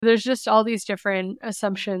There's just all these different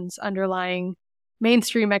assumptions underlying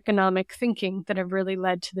mainstream economic thinking that have really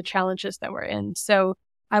led to the challenges that we're in. So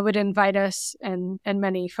I would invite us, and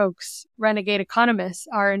many folks, renegade economists,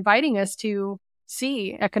 are inviting us to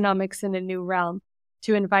see economics in a new realm,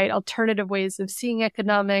 to invite alternative ways of seeing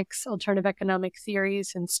economics, alternative economic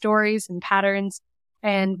theories and stories and patterns,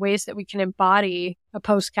 and ways that we can embody a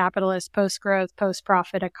post-capitalist, post-growth,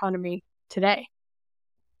 post-profit economy today.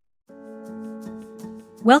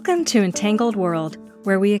 Welcome to Entangled World,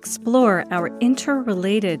 where we explore our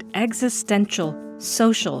interrelated existential,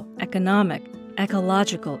 social, economic,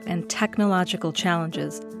 ecological, and technological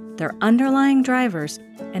challenges, their underlying drivers,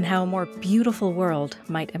 and how a more beautiful world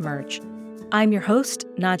might emerge. I'm your host,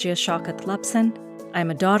 Najia Shaukat Lupson.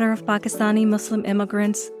 I'm a daughter of Pakistani Muslim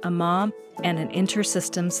immigrants, a mom, and an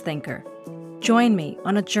intersystems thinker. Join me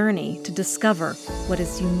on a journey to discover what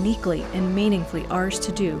is uniquely and meaningfully ours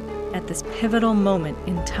to do at this pivotal moment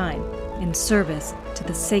in time in service to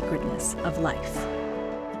the sacredness of life.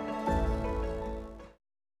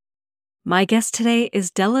 My guest today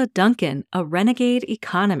is Della Duncan, a renegade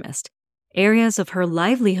economist. Areas of her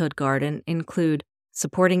livelihood garden include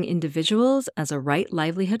supporting individuals as a right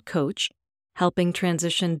livelihood coach, helping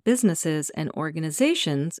transition businesses and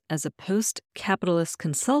organizations as a post-capitalist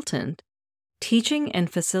consultant, teaching and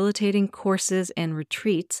facilitating courses and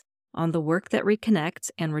retreats on the work that reconnects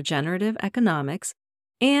and regenerative economics,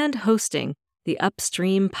 and hosting the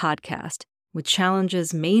Upstream podcast, which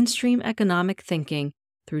challenges mainstream economic thinking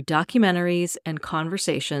through documentaries and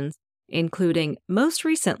conversations, including, most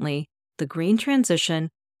recently, The Green Transition,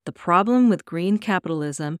 The Problem with Green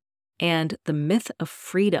Capitalism, and The Myth of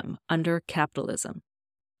Freedom Under Capitalism.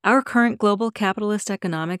 Our current global capitalist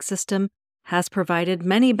economic system has provided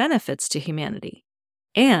many benefits to humanity,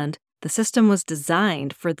 and the system was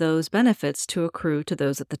designed for those benefits to accrue to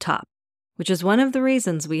those at the top, which is one of the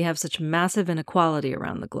reasons we have such massive inequality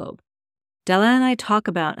around the globe. Della and I talk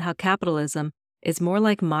about how capitalism is more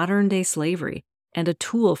like modern-day slavery and a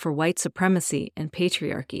tool for white supremacy and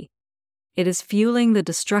patriarchy. It is fueling the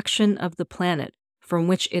destruction of the planet from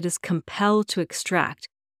which it is compelled to extract,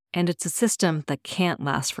 and it's a system that can't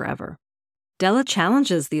last forever. Della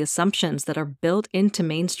challenges the assumptions that are built into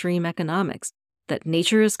mainstream economics, that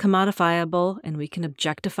nature is commodifiable and we can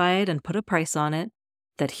objectify it and put a price on it,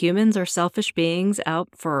 that humans are selfish beings out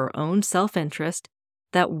for our own self-interest,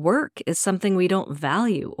 that work is something we don't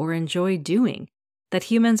value or enjoy doing, that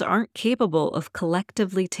humans aren't capable of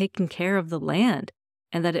collectively taking care of the land,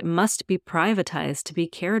 and that it must be privatized to be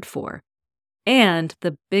cared for. And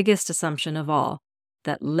the biggest assumption of all,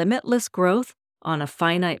 that limitless growth on a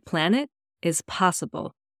finite planet is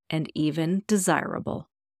possible and even desirable.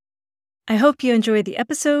 I hope you enjoyed the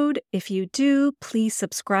episode. If you do, please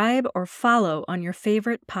subscribe or follow on your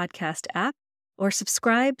favorite podcast app, or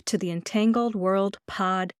subscribe to the Entangled World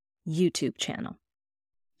Pod YouTube channel.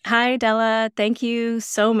 Hi, Della. Thank you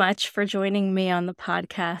so much for joining me on the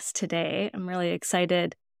podcast today. I'm really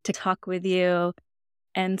excited to talk with you.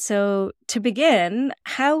 And so to begin,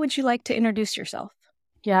 how would you like to introduce yourself?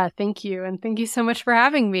 Yeah, thank you. And thank you so much for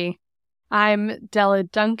having me. I'm Della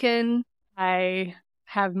Duncan. I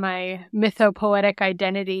have my mythopoetic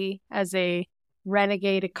identity as a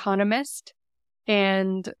renegade economist.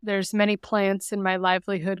 And there's many plants in my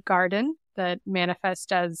livelihood garden that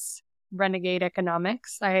manifest as renegade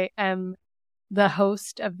economics. I am the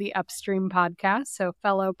host of the Upstream podcast, so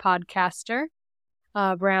fellow podcaster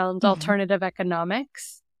around alternative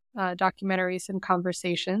economics, documentaries and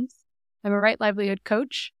conversations. I'm a right livelihood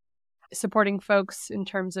coach, supporting folks in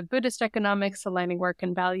terms of Buddhist economics, aligning work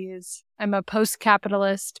and values. I'm a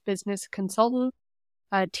post-capitalist business consultant,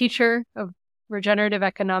 a teacher of regenerative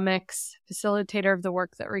economics, facilitator of the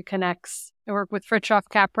work that reconnects. I work with Fritjof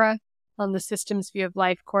Capra on the Systems View of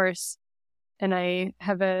Life course, and I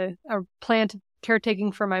have a plant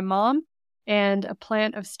caretaking for my mom and a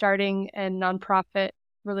plant of starting a nonprofit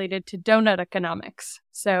related to donut economics,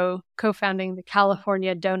 so co-founding the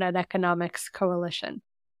California Donut Economics Coalition.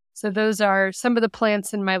 So those are some of the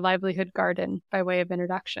plants in my livelihood garden by way of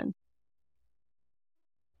introduction.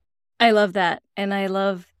 I love that. And I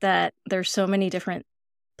love that there's so many different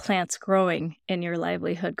plants growing in your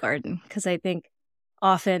livelihood garden, because I think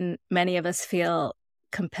often many of us feel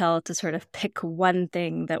compelled to sort of pick one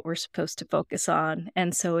thing that we're supposed to focus on.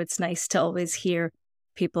 And so it's nice to always hear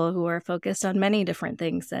people who are focused on many different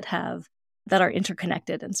things that are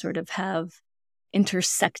interconnected and sort of have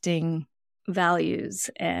intersecting values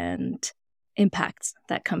and impacts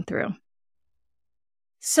that come through.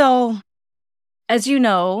 So, as you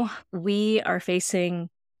know, we are facing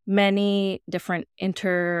many different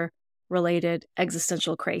related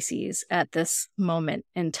existential crises at this moment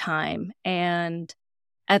in time. And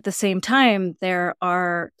at the same time, there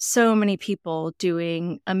are so many people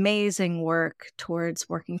doing amazing work towards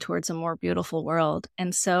working towards a more beautiful world.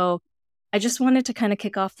 And so I just wanted to kind of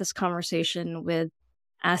kick off this conversation with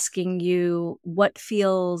asking you what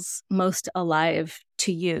feels most alive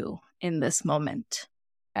to you in this moment.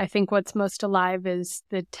 I think what's most alive is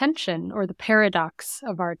the tension or the paradox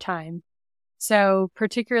of our time. So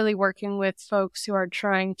particularly working with folks who are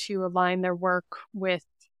trying to align their work with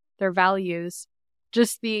their values,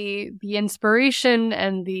 just the inspiration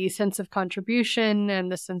and the sense of contribution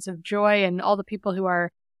and the sense of joy, and all the people who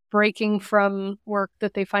are breaking from work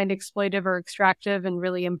that they find exploitive or extractive and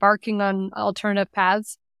really embarking on alternative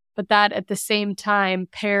paths. But that at the same time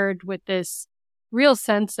paired with this real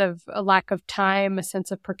sense of a lack of time, a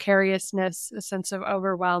sense of precariousness, a sense of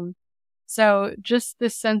overwhelm. So just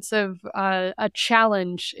this sense of a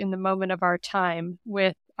challenge in the moment of our time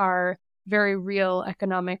with our very real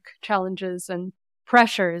economic challenges and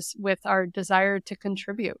pressures with our desire to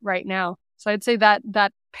contribute right now. So I'd say that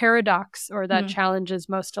paradox or that challenge is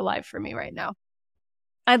most alive for me right now.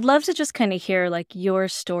 I'd love to just kind of hear like your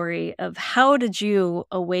story of how did you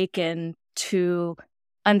awaken to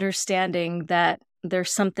understanding that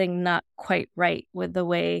there's something not quite right with the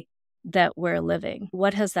way that we're living.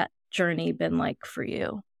 What has that journey been like for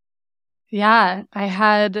you? Yeah, I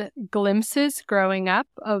had glimpses growing up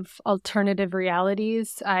of alternative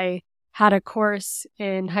realities. I had a course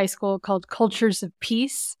in high school called Cultures of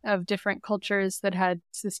Peace, of different cultures that had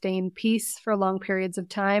sustained peace for long periods of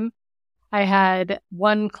time. I had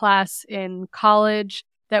one class in college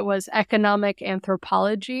that was economic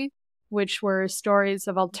anthropology, which were stories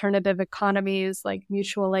of alternative economies like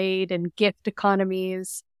mutual aid and gift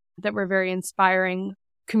economies that were very inspiring.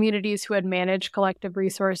 Communities who had managed collective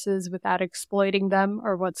resources without exploiting them,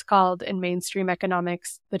 or what's called in mainstream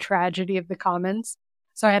economics, the tragedy of the commons.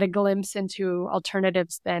 So I had a glimpse into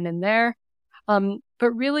alternatives then and there.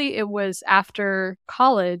 But really it was after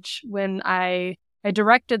college when I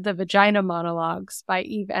directed the Vagina Monologues by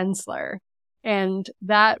Eve Ensler. And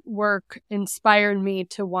that work inspired me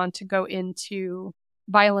to want to go into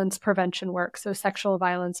violence prevention work, so sexual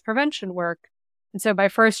violence prevention work. And so my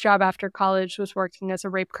first job after college was working as a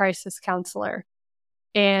rape crisis counselor.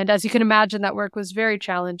 And as you can imagine, that work was very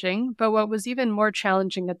challenging. But what was even more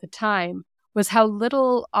challenging at the time was how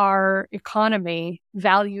little our economy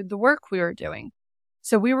valued the work we were doing.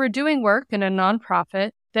 So we were doing work in a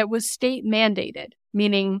nonprofit that was state mandated,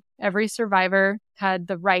 meaning every survivor had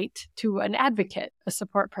the right to an advocate, a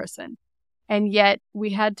support person. And yet we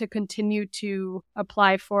had to continue to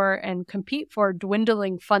apply for and compete for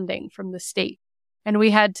dwindling funding from the state. And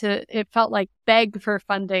we had to, it felt like, beg for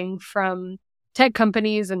funding from tech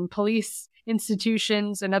companies and police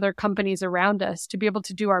institutions and other companies around us to be able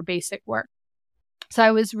to do our basic work. So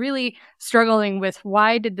I was really struggling with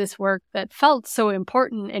why did this work that felt so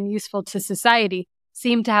important and useful to society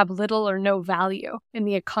seem to have little or no value in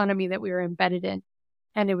the economy that we were embedded in.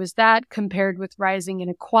 And it was that compared with rising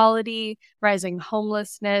inequality, rising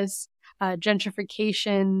homelessness,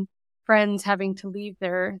 gentrification, friends having to leave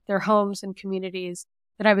their homes and communities,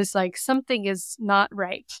 that I was like, something is not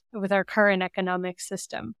right with our current economic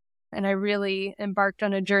system. And I really embarked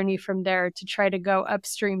on a journey from there to try to go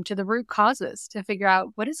upstream to the root causes, to figure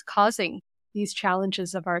out what is causing these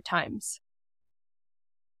challenges of our times.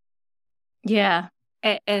 Yeah.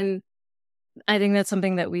 And I think that's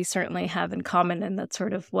something that we certainly have in common. And that's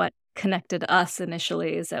sort of what connected us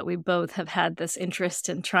initially, is that we both have had this interest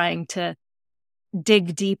in trying to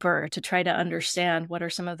dig deeper to try to understand what are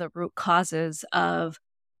some of the root causes of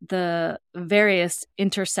the various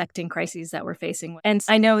intersecting crises that we're facing. And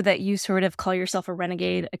I know that you sort of call yourself a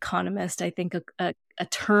renegade economist. I think a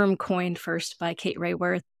term coined first by Kate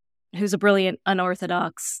Raworth, who's a brilliant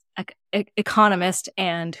unorthodox economist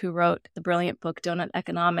and who wrote the brilliant book Donut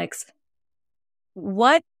Economics.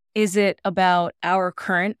 What is it about our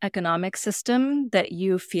current economic system that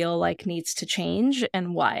you feel like needs to change,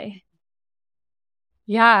 and why?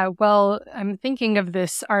 Yeah, well, I'm thinking of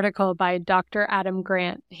this article by Dr. Adam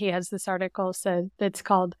Grant. He has this article that's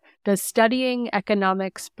called "Does Studying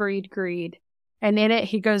Economics Breed Greed?" And in it,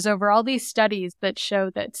 he goes over all these studies that show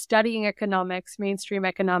that studying economics, mainstream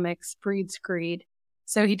economics, breeds greed.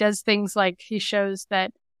 So he does things like he shows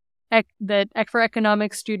that for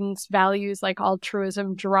economics students, values like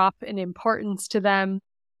altruism drop in importance to them.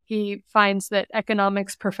 He finds that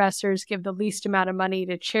economics professors give the least amount of money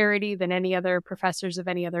to charity than any other professors of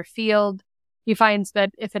any other field. He finds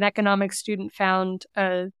that if an economics student found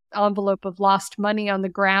an envelope of lost money on the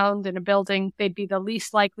ground in a building, they'd be the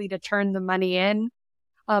least likely to turn the money in.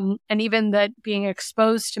 And even that being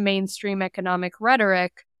exposed to mainstream economic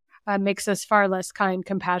rhetoric makes us far less kind,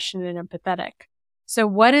 compassionate, and empathetic. So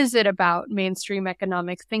what is it about mainstream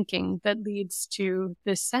economic thinking that leads to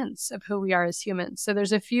this sense of who we are as humans? So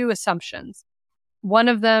there's a few assumptions. One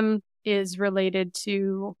of them is related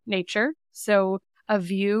to nature. So a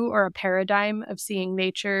view or a paradigm of seeing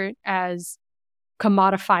nature as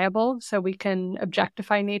commodifiable. So we can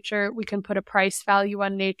objectify nature. We can put a price value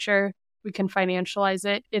on nature. We can financialize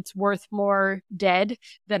it. It's worth more dead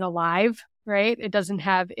than alive, right? It doesn't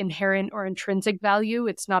have inherent or intrinsic value.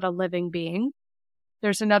 It's not a living being.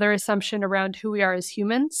 There's another assumption around who we are as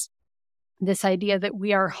humans. This idea that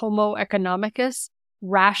we are Homo economicus,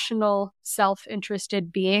 rational,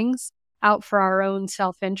 self-interested beings out for our own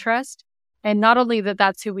self-interest. And not only that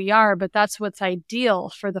that's who we are, but that's what's ideal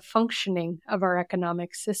for the functioning of our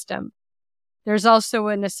economic system. There's also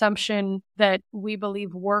an assumption that we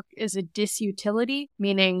believe work is a disutility,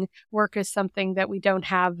 meaning work is something that we don't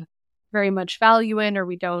have very much value in or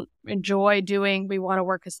we don't enjoy doing. We want to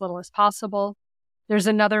work as little as possible. There's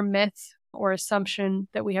another myth or assumption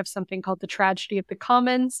that we have something called the tragedy of the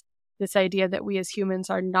commons, this idea that we as humans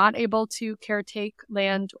are not able to caretake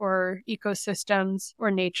land or ecosystems or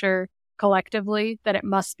nature collectively, that it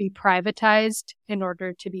must be privatized in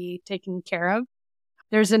order to be taken care of.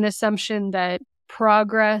 There's an assumption that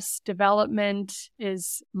progress, development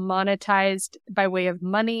is monetized by way of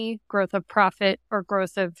money, growth of profit, or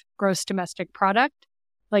growth of gross domestic product.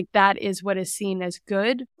 Like that is what is seen as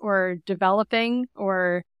good or developing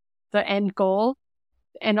or the end goal.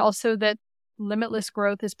 And also that limitless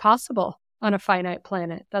growth is possible on a finite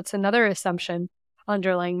planet. That's another assumption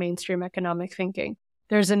underlying mainstream economic thinking.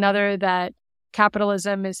 There's another that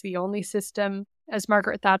capitalism is the only system. As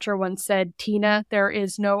Margaret Thatcher once said, Tina, there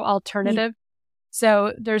is no alternative.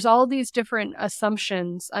 So there's all these different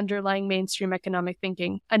assumptions underlying mainstream economic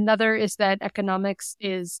thinking. Another is that economics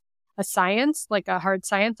is a science, like a hard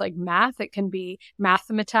science, like math. It can be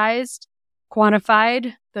mathematized,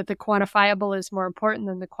 quantified, that the quantifiable is more important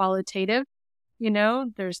than the qualitative.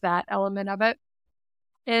 There's that element of it.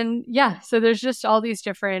 And so there's just all these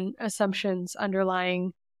different assumptions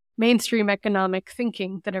underlying mainstream economic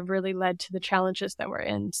thinking that have really led to the challenges that we're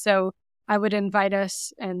in. So I would invite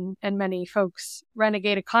us, and many folks,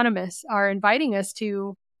 renegade economists, are inviting us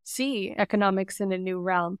to see economics in a new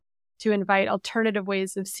realm, to invite alternative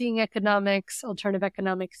ways of seeing economics, alternative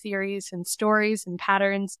economic theories and stories and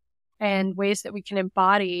patterns, and ways that we can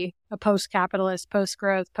embody a post-capitalist,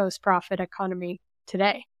 post-growth, post-profit economy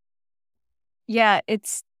today. Yeah,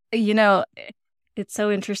 it's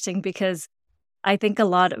so interesting because I think a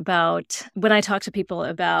lot about when I talk to people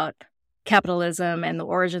about capitalism and the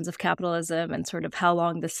origins of capitalism and sort of how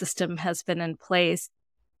long the system has been in place,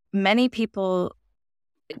 many people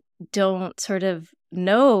don't sort of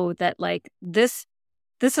know that like this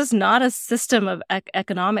is not a system of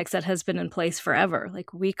economics that has been in place forever.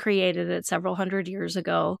 Like we created it several hundred years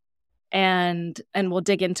ago, and we'll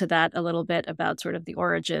dig into that a little bit about sort of the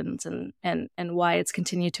origins and why it's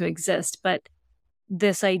continued to exist. But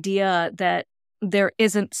this idea that there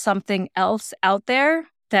isn't something else out there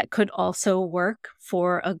that could also work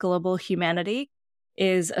for a global humanity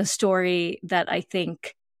is a story that I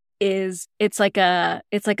think it's like a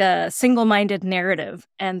single-minded narrative,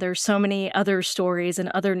 and there's so many other stories and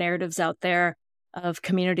other narratives out there of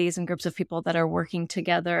communities and groups of people that are working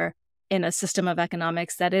together in a system of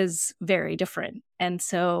economics that is very different. And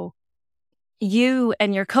so you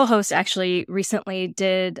and your co-host actually recently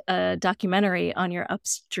did a documentary on your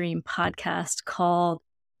Upstream podcast called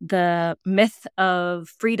The Myth of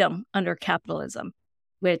Freedom Under Capitalism,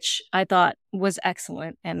 which I thought was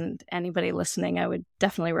excellent. And anybody listening, I would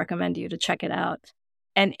definitely recommend you to check it out.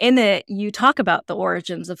 And in it, you talk about the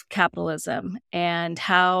origins of capitalism and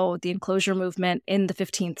how the enclosure movement in the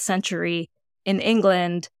 15th century in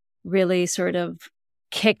England really sort of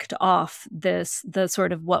kicked off the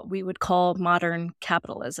sort of what we would call modern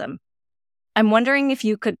capitalism. I'm wondering if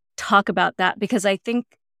you could talk about that, because I think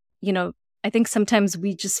sometimes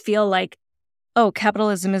we just feel like, oh,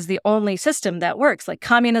 capitalism is the only system that works. Like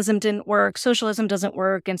communism didn't work, socialism doesn't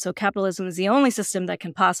work, and so capitalism is the only system that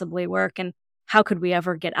can possibly work, and how could we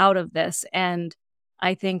ever get out of this? And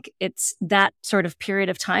I think it's that sort of period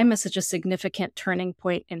of time is such a significant turning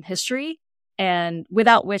point in history, and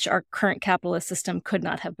without which our current capitalist system could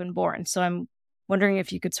not have been born. So I'm wondering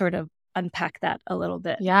if you could sort of unpack that a little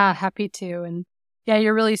bit. Yeah, happy to. And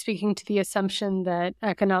you're really speaking to the assumption that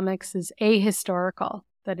economics is ahistorical,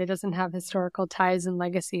 that it doesn't have historical ties and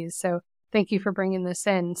legacies. So thank you for bringing this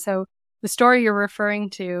in. So the story you're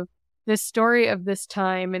referring to, this story of this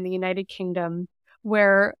time in the United Kingdom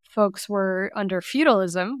where folks were under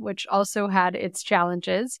feudalism, which also had its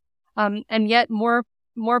challenges. And yet more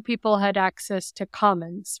people had access to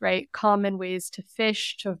commons, right? Common ways to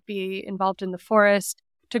fish, to be involved in the forest,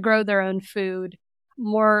 to grow their own food,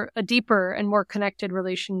 a deeper and more connected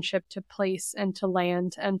relationship to place and to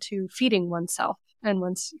land and to feeding oneself and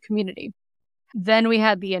one's community. Then we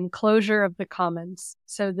had the enclosure of the commons.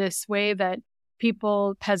 So this way that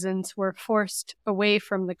peasants were forced away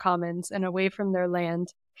from the commons and away from their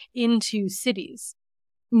land into cities.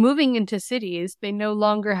 Moving into cities, they no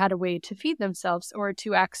longer had a way to feed themselves or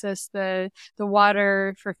to access the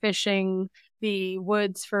water for fishing, the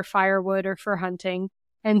woods for firewood or for hunting.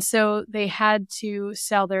 And so they had to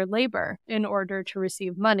sell their labor in order to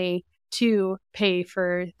receive money to pay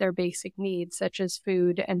for their basic needs, such as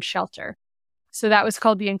food and shelter. So that was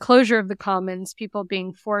called the enclosure of the commons, people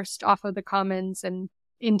being forced off of the commons and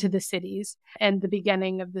into the cities, and the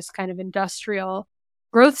beginning of this kind of industrial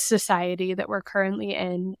growth society that we're currently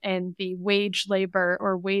in, and the wage labor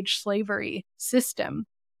or wage slavery system.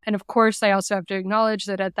 And of course, I also have to acknowledge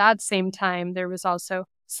that at that same time, there was also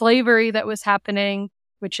slavery that was happening,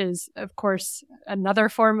 which is, of course, another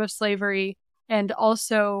form of slavery, and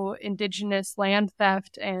also indigenous land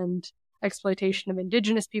theft and exploitation of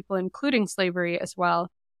indigenous people, including slavery as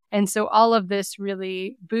well. And so all of this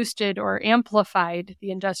really boosted or amplified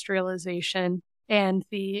the industrialization and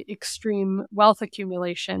the extreme wealth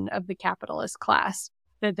accumulation of the capitalist class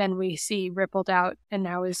that then we see rippled out and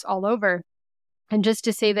now is all over. And just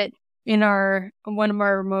to say that in one of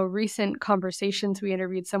our more recent conversations, we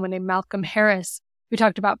interviewed someone named Malcolm Harris, who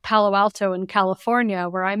talked about Palo Alto in California,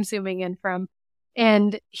 where I'm zooming in from.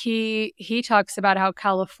 And he talks about how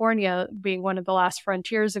California, being one of the last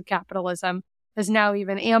frontiers of capitalism, has now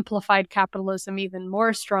even amplified capitalism even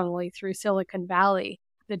more strongly through Silicon Valley,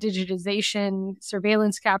 the digitization,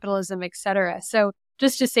 surveillance capitalism, et cetera. So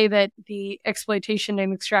just to say that the exploitation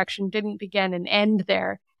and extraction didn't begin and end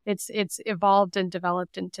there. It's evolved and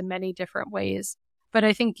developed into many different ways. But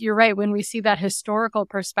I think you're right. When we see that historical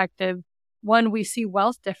perspective, one, we see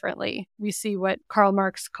wealth differently. We see what Karl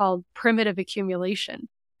Marx called primitive accumulation,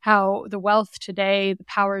 how the wealth today, the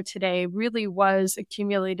power today really was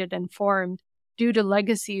accumulated and formed due to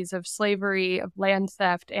legacies of slavery, of land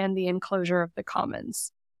theft, and the enclosure of the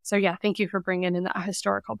commons. So yeah, thank you for bringing in that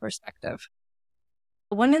historical perspective.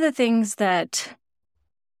 One of the things that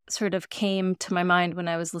sort of came to my mind when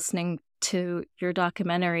I was listening to your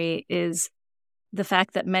documentary is the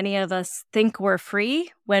fact that many of us think we're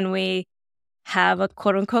free when we have a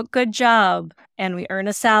quote unquote good job and we earn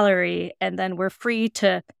a salary, and then we're free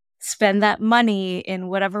to spend that money in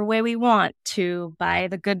whatever way we want to buy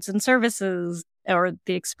the goods and services or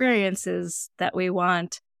the experiences that we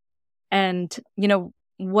want. And,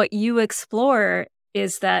 what you explore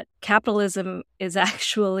is that capitalism is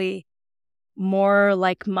actually more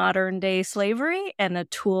like modern day slavery and a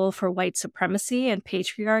tool for white supremacy and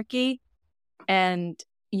patriarchy. And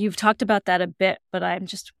you've talked about that a bit, but I'm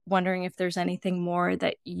just wondering if there's anything more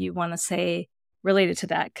that you want to say related to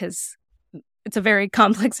that, because it's a very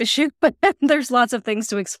complex issue, but there's lots of things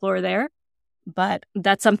to explore there. But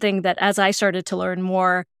that's something that as I started to learn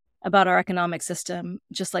more about our economic system,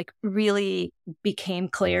 just like really became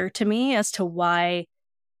clear to me as to why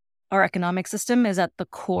our economic system is at the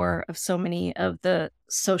core of so many of the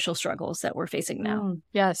social struggles that we're facing now.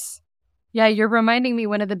 Yes. Yeah, you're reminding me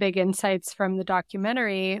one of the big insights from the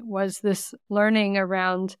documentary was this learning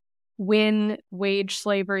around when wage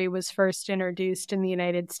slavery was first introduced in the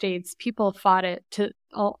United States. People fought it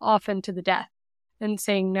often to the death and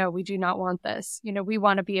saying, no, we do not want this. We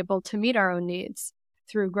want to be able to meet our own needs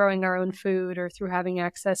through growing our own food or through having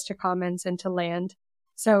access to commons and to land.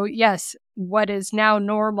 So yes, what is now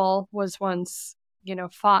normal was once,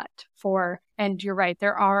 fought for. And you're right,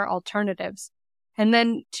 there are alternatives. And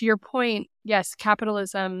then to your point, yes,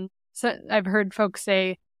 capitalism. So I've heard folks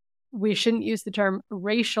say we shouldn't use the term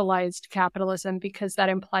racialized capitalism because that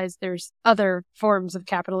implies there's other forms of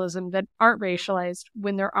capitalism that aren't racialized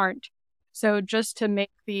when there aren't. So just to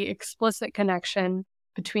make the explicit connection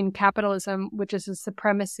between capitalism, which is a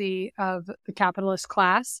supremacy of the capitalist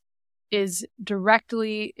class, is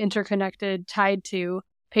directly interconnected, tied to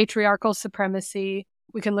patriarchal supremacy.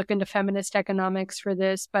 We can look into feminist economics for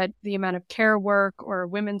this, but the amount of care work or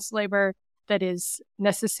women's labor that is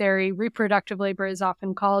necessary, reproductive labor is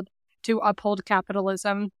often called, to uphold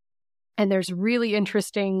capitalism. And there's really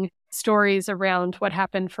interesting stories around what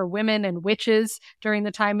happened for women and witches during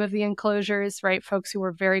the time of the enclosures, right? Folks who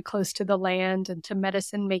were very close to the land and to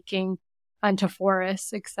medicine making and to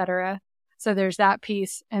forests, etc. So there's that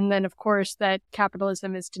piece. And then, of course, that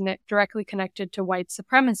capitalism is directly connected to white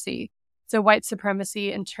supremacy. So white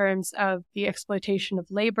supremacy in terms of the exploitation of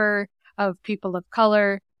labor, of people of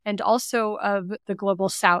color, and also of the global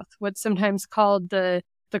South, what's sometimes called the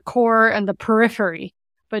core and the periphery,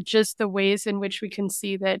 but just the ways in which we can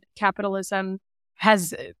see that capitalism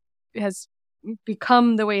has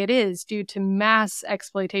become the way it is due to mass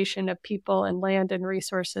exploitation of people and land and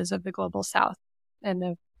resources of the global South,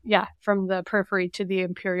 and from the periphery to the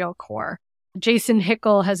imperial core. Jason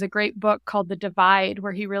Hickel has a great book called The Divide,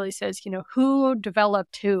 where he really says, who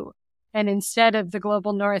developed who? And instead of the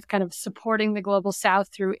global North kind of supporting the global South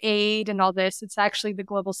through aid and all this, it's actually the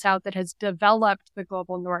global South that has developed the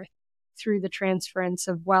global North through the transference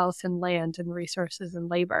of wealth and land and resources and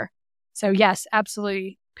labor. So yes,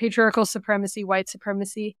 absolutely. Patriarchal supremacy, white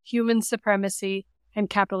supremacy, human supremacy, and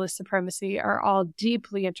capitalist supremacy are all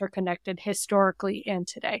deeply interconnected historically and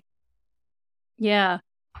today. Yeah.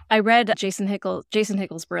 I read Jason Hickel. Jason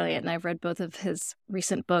Hickel's brilliant, and I've read both of his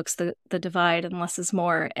recent books, The Divide and Less is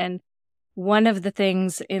More. And one of the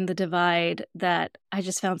things in The Divide that I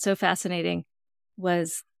just found so fascinating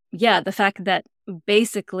was, the fact that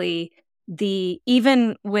basically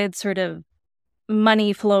even with sort of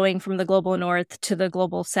money flowing from the global North to the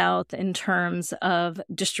global South in terms of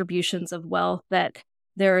distributions of wealth, that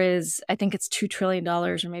there is, I think it's $2 trillion,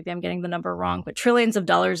 or maybe I'm getting the number wrong, but trillions of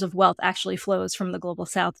dollars of wealth actually flows from the global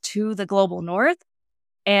South to the global North.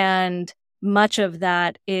 And much of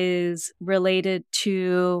that is related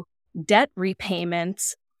to debt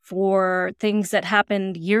repayments for things that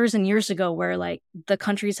happened years and years ago, where like the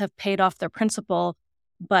countries have paid off their principal,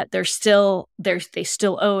 but they still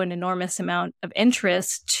owe an enormous amount of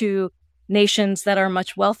interest to nations that are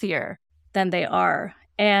much wealthier than they are.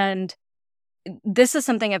 And this is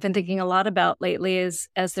something I've been thinking a lot about lately, as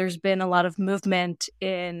there's been a lot of movement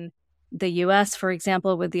in the US, for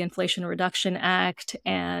example, with the Inflation Reduction Act,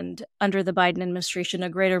 and under the Biden administration, a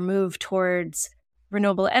greater move towards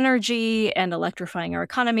renewable energy and electrifying our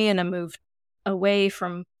economy, and a move away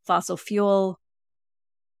from fossil fuel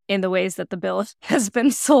in the ways that the bill has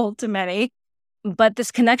been sold to many. But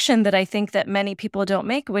this connection that I think that many people don't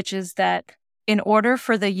make, which is that in order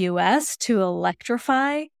for the US to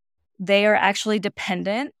electrify, they are actually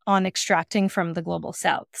dependent on extracting from the global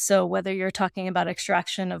South. So whether you're talking about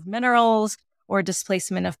extraction of minerals or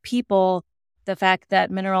displacement of people, the fact that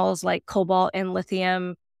minerals like cobalt and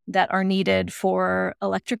lithium that are needed for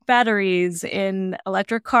electric batteries in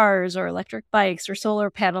electric cars or electric bikes or solar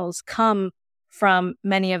panels come from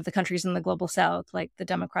many of the countries in the global South, like the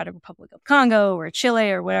Democratic Republic of Congo or Chile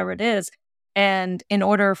or whatever it is. And in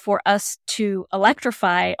order for us to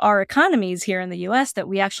electrify our economies here in the US, that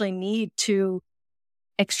we actually need to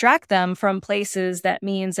extract them from places, that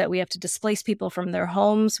means that we have to displace people from their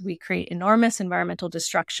homes. We create enormous environmental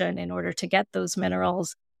destruction in order to get those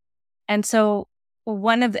minerals. And so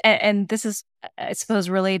and this is, I suppose,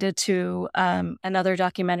 related to another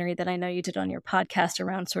documentary that I know you did on your podcast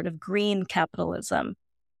around sort of green capitalism.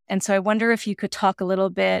 And so I wonder if you could talk a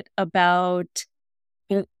little bit about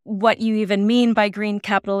what you even mean by green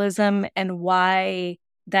capitalism and why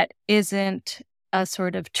that isn't a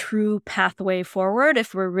sort of true pathway forward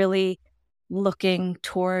if we're really looking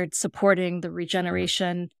toward supporting the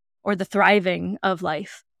regeneration or the thriving of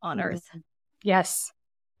life on Earth. Yes.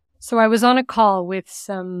 So I was on a call with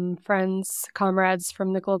some friends, comrades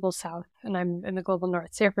from the global South, and I'm in the global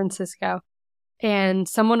North, San Francisco. And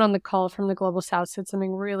someone on the call from the global South said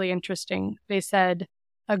something really interesting. They said,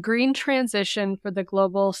 a green transition for the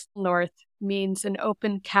global North means an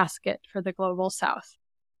open casket for the global South.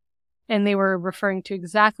 And they were referring to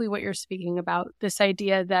exactly what you're speaking about, this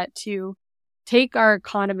idea that to take our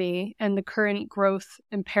economy and the current growth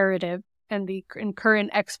imperative and the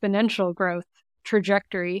current exponential growth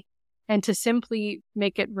trajectory, and to simply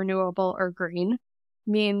make it renewable or green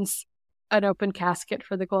means an open casket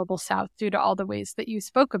for the global South due to all the ways that you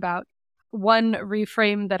spoke about. One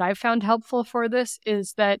reframe that I found helpful for this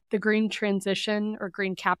is that the green transition or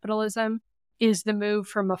green capitalism is the move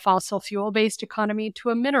from a fossil fuel-based economy to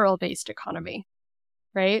a mineral-based economy,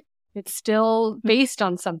 right? It's still based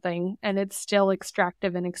on something, and it's still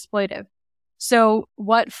extractive and exploitive. So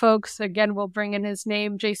what folks, again, will bring in his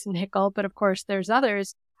name, Jason Hickel, but of course there's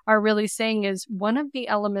others, are really saying is one of the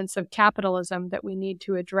elements of capitalism that we need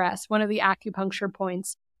to address, one of the acupuncture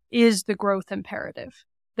points, is the growth imperative.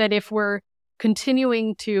 That if we're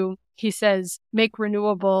continuing to, he says, make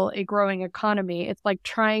renewable a growing economy, it's like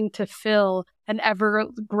trying to fill an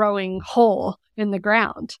ever-growing hole in the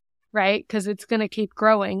ground, right? Because it's going to keep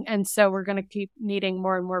growing, and so we're going to keep needing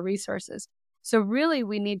more and more resources. So really,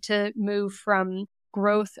 we need to move from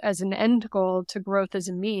growth as an end goal to growth as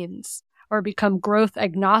a means, or become growth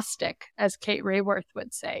agnostic, as Kate Raworth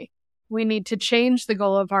would say, we need to change the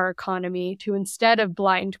goal of our economy to, instead of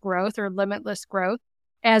blind growth or limitless growth,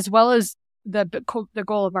 as well as the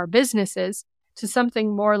goal of our businesses, to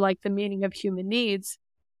something more like the meeting of human needs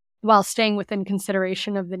while staying within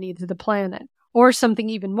consideration of the needs of the planet, or something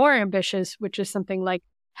even more ambitious, which is something like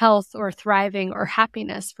health or thriving or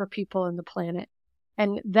happiness for people on the planet.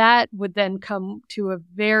 And that would then come to a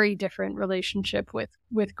very different relationship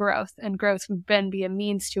with growth. And growth would then be a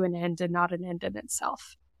means to an end and not an end in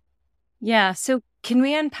itself. Yeah. So can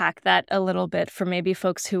we unpack that a little bit for maybe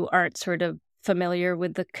folks who aren't sort of familiar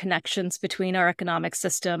with the connections between our economic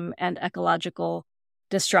system and ecological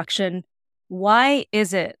destruction? Why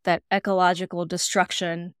is it that ecological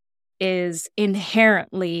destruction is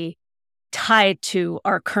inherently tied to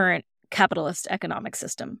our current capitalist economic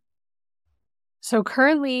system? So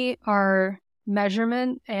currently, our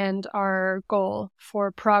measurement and our goal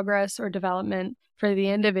for progress or development for the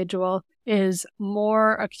individual is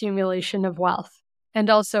more accumulation of wealth and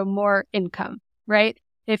also more income, right?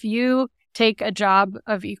 If you take a job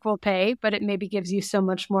of equal pay, but it maybe gives you so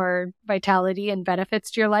much more vitality and benefits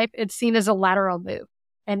to your life, it's seen as a lateral move.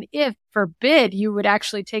 And if, forbid, you would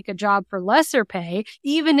actually take a job for lesser pay,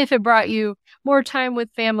 even if it brought you more time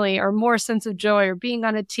with family or more sense of joy or being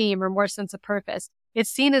on a team or more sense of purpose,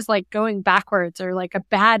 it's seen as like going backwards or like a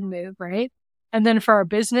bad move, right? And then for our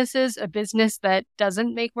businesses, a business that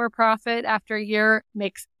doesn't make more profit after a year,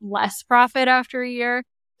 makes less profit after a year,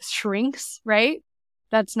 shrinks, right?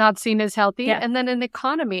 That's not seen as healthy. Yeah. And then an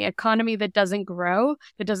economy that doesn't grow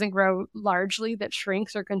largely, that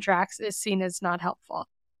shrinks or contracts, is seen as not helpful.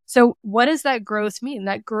 So what does that growth mean?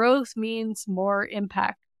 That growth means more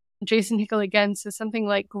impact. Jason Hickel again says something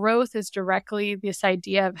like growth is directly this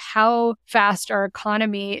idea of how fast our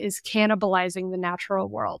economy is cannibalizing the natural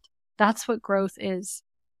world. That's what growth is.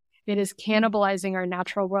 It is cannibalizing our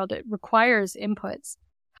natural world. It requires inputs.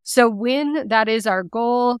 So when that is our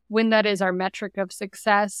goal, when that is our metric of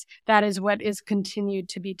success, that is what is continued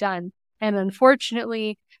to be done. And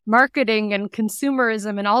unfortunately, marketing and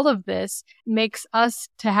consumerism and all of this makes us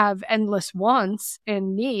to have endless wants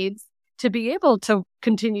and needs to be able to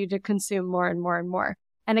continue to consume more and more and more.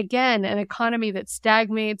 And again, an economy that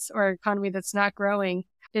stagnates or an economy that's not growing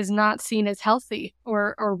is not seen as healthy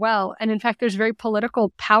or well. And in fact, there's very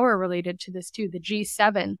political power related to this too. The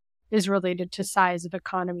G7 is related to size of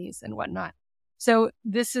economies and whatnot. So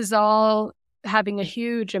this is all having a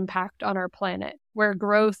huge impact on our planet, where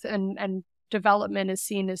growth and development is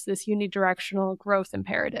seen as this unidirectional growth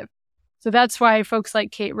imperative. So that's why folks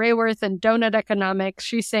like Kate Raworth and Donut Economics,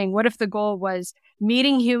 she's saying, what if the goal was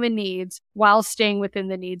meeting human needs while staying within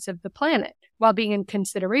the needs of the planet, while being in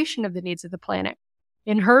consideration of the needs of the planet?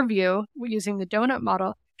 In her view, using the donut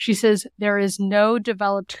model, she says there is no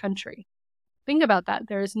developed country. Think about that.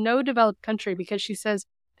 There is no developed country, because she says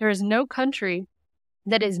there is no country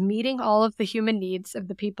that is meeting all of the human needs of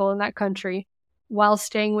the people in that country while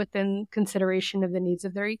staying within consideration of the needs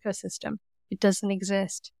of their ecosystem. It doesn't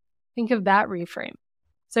exist. Think of that reframe.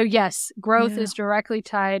 So yes, growth is directly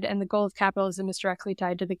tied, and the goal of capitalism is directly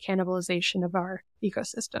tied to the cannibalization of our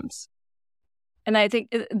ecosystems. And I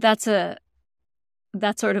think that's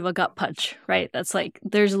sort of a gut punch, right? That's like,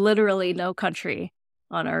 there's literally no country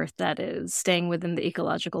on Earth that is staying within the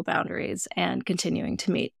ecological boundaries and continuing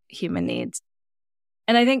to meet human needs.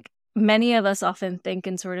 And I think many of us often think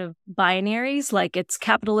in sort of binaries, like it's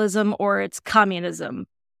capitalism or it's communism.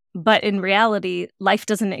 But in reality, life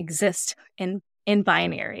doesn't exist in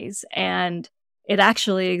binaries. And it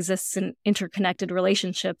actually exists in interconnected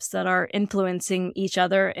relationships that are influencing each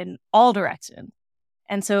other in all directions.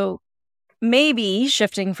 And so maybe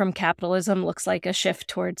shifting from capitalism looks like a shift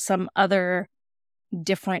towards some other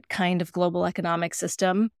different kind of global economic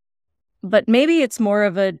system, but maybe it's more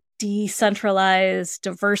of a decentralized,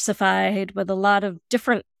 diversified, with a lot of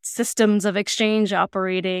different systems of exchange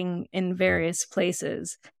operating in various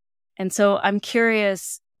places. And so I'm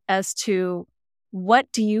curious as to, what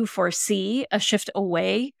do you foresee a shift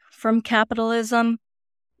away from capitalism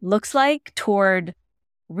looks like toward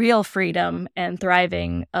real freedom and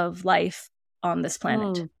thriving of life on this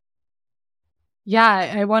planet?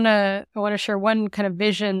 Yeah, I want to share one kind of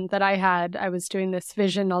vision that I had. I was doing this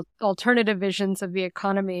vision, alternative visions of the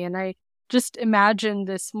economy, and I just imagined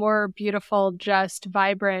this more beautiful, just,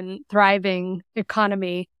 vibrant, thriving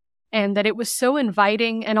economy, and that it was so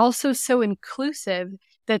inviting and also so inclusive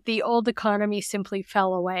that the old economy simply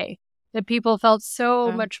fell away. That people felt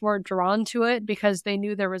so much more drawn to it because they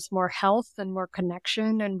knew there was more health and more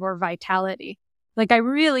connection and more vitality. Like, I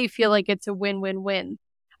really feel like it's a win-win-win.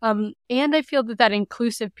 And I feel that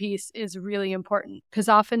inclusive piece is really important, because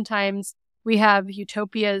oftentimes We have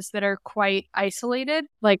utopias that are quite isolated,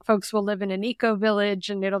 like folks will live in an eco-village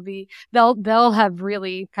and they'll have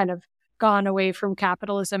really kind of gone away from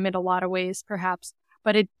capitalism in a lot of ways, perhaps,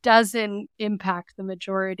 but it doesn't impact the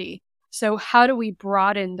majority. So how do we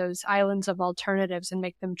broaden those islands of alternatives and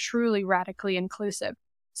make them truly radically inclusive?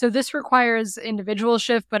 So this requires individual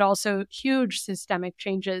shift, but also huge systemic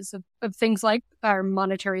changes of things like our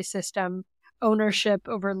monetary system, ownership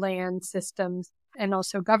over land systems, and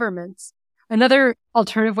also governments. Another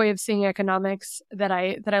alternative way of seeing economics that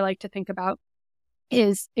I like to think about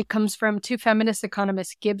is it comes from two feminist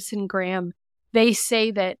economists, Gibbs and Graham. They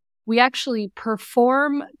say that we actually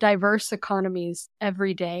perform diverse economies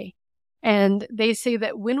every day. And they say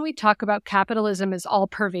that when we talk about capitalism as all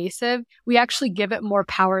pervasive, we actually give it more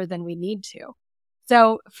power than we need to.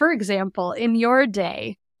 So, for example, in your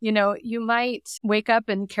day, you might wake up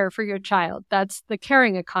and care for your child. That's the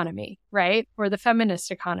caring economy, right? Or the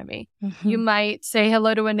feminist economy. Mm-hmm. You might say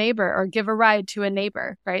hello to a neighbor or give a ride to a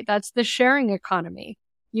neighbor, right? That's the sharing economy.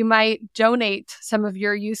 You might donate some of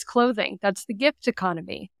your used clothing. That's the gift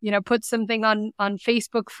economy. Put something on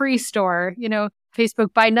Facebook free store,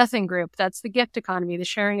 Facebook buy nothing group. That's the gift economy, the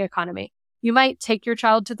sharing economy. You might take your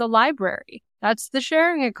child to the library. That's the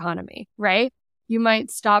sharing economy, right? You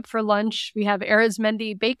might stop for lunch. We have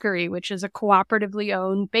Arizmendi Bakery, which is a cooperatively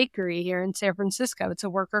owned bakery here in San Francisco. It's a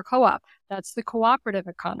worker co-op. That's the cooperative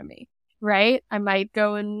economy, right? I might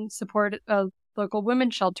go and support a local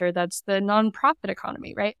women's shelter. That's the nonprofit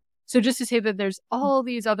economy, right? So just to say that there's all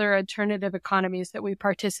these other alternative economies that we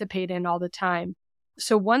participate in all the time.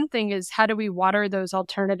 So one thing is, how do we water those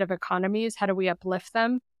alternative economies? How do we uplift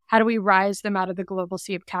them? How do we rise them out of the global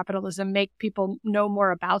sea of capitalism, make people know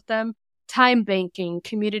more about them? Time banking,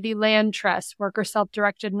 community land trusts, worker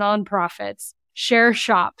self-directed nonprofits, share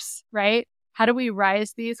shops, right? How do we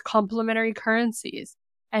rise these complementary currencies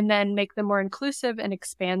and then make them more inclusive and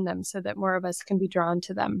expand them so that more of us can be drawn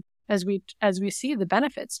to them as we see the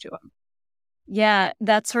benefits to them? Yeah,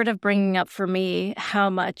 that's sort of bringing up for me how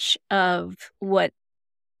much of what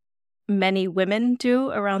many women do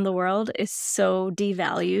around the world is so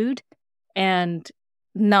devalued and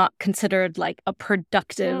not considered like a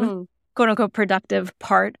productive, quote unquote, productive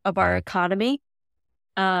part of our economy.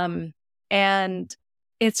 And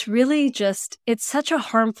it's really it's such a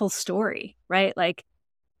harmful story, right? Like,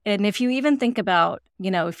 and if you even think about,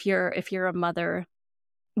 if you're a mother,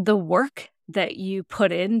 the work that you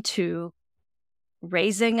put into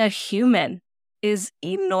raising a human is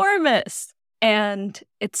enormous. And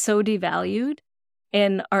it's so devalued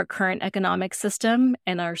in our current economic system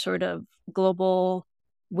and our sort of global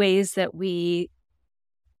ways that we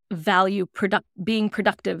value being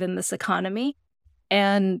productive in this economy.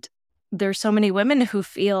 And there's so many women who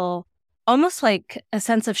feel almost like a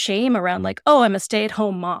sense of shame around like, oh, I'm a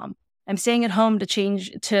stay-at-home mom. I'm staying at home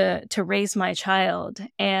to raise my child.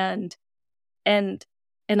 And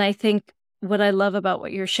I think what I love about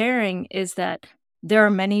what you're sharing is that there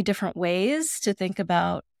are many different ways to think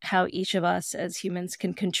about how each of us as humans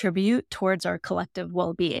can contribute towards our collective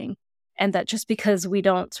well-being. And that just because we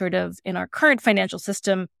don't sort of, in our current financial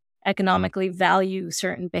system, economically value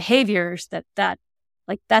certain behaviors,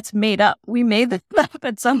 that's made up. We made this up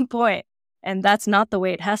at some point, and that's not the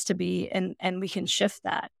way it has to be. And we can shift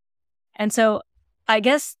that. And so I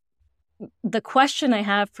guess the question I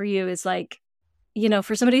have for you is like,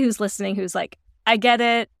 for somebody who's listening, who's like, I get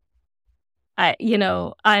it.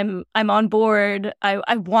 I'm on board.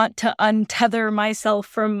 I want to untether myself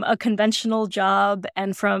from a conventional job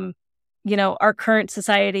and from, our current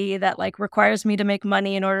society that like requires me to make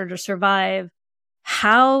money in order to survive.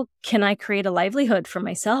 How can I create a livelihood for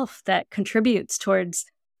myself that contributes towards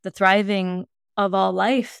the thriving of all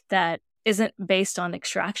life that isn't based on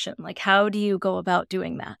extraction? Like, how do you go about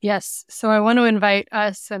doing that? Yes. So I want to invite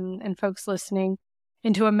us and folks listening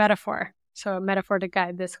into a metaphor. So a metaphor to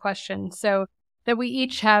guide this question. So that we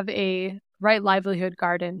each have a right livelihood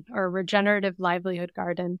garden or a regenerative livelihood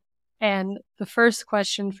garden. And the first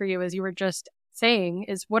question for you, as you were just saying,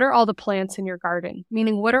 is what are all the plants in your garden?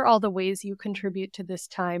 Meaning, what are all the ways you contribute to this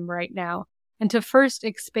time right now? And to first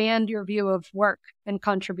expand your view of work and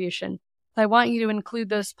contribution. I want you to include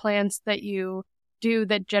those plants that you do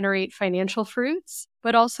that generate financial fruits,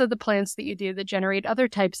 but also the plants that you do that generate other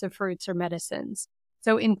types of fruits or medicines.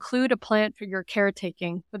 So include a plant for your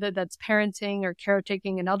caretaking, whether that's parenting or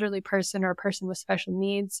caretaking an elderly person or a person with special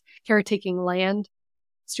needs, caretaking land,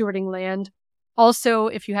 stewarding land. Also,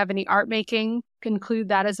 if you have any art making, include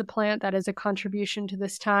that as a plant, that is a contribution to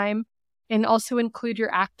this time. And also include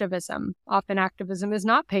your activism. Often activism is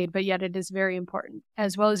not paid, but yet it is very important,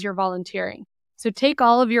 as well as your volunteering. So take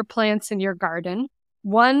all of your plants in your garden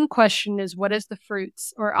One question is, what is the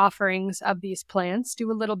fruits or offerings of these plants?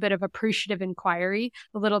 Do a little bit of appreciative inquiry,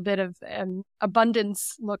 a little bit of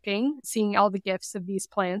abundance looking, seeing all the gifts of these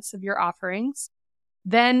plants, of your offerings.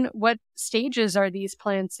 Then what stages are these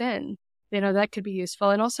plants in? That could be useful.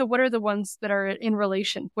 And also, what are the ones that are in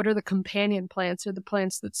relation? What are the companion plants or the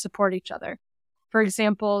plants that support each other? For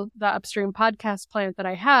example, the Upstream podcast plant that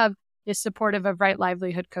I have is supportive of right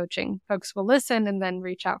livelihood coaching. Folks will listen and then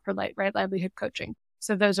reach out for right livelihood coaching.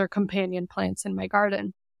 So those are companion plants in my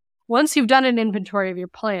garden. Once you've done an inventory of your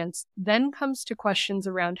plants, then comes to questions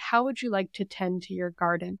around how would you like to tend to your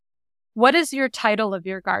garden? What is your title of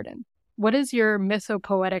your garden? What is your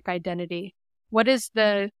mythopoetic identity? What is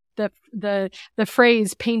the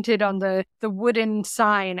phrase painted on the wooden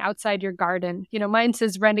sign outside your garden? Mine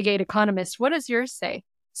says renegade economist. What does yours say?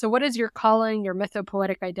 So what is your calling, your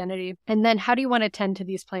mythopoetic identity? And then how do you want to tend to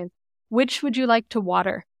these plants? Which would you like to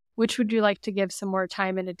water? Which would you like to give some more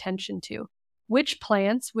time and attention to? Which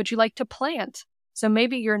plants would you like to plant? So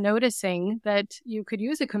maybe you're noticing that you could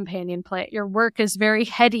use a companion plant. Your work is very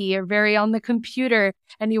heady or very on the computer,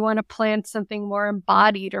 and you want to plant something more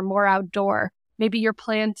embodied or more outdoor. Maybe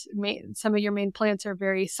some of your main plants are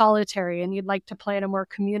very solitary, and you'd like to plant a more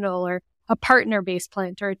communal or a partner-based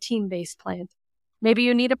plant or a team-based plant. Maybe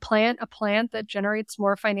you need a plant that generates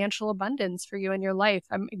more financial abundance for you in your life.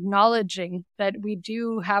 I'm acknowledging that we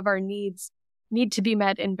do have our needs need to be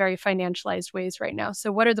met in very financialized ways right now.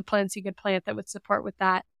 So what are the plants you could plant that would support with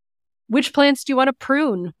that? Which plants do you want to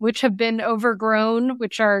prune? Which have been overgrown,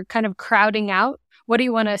 which are kind of crowding out? What do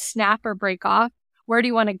you want to snap or break off? Where do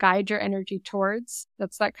you want to guide your energy towards?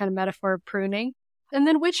 That's that kind of metaphor of pruning. And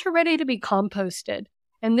then which are ready to be composted?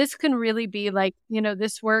 And this can really be like,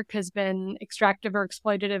 this work has been extractive or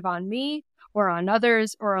exploitative on me or on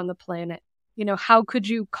others or on the planet. How could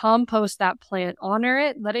you compost that plant, honor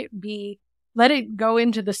it, let it go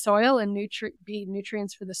into the soil and be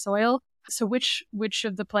nutrients for the soil. So which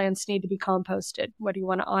of the plants need to be composted? What do you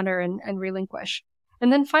want to honor and relinquish?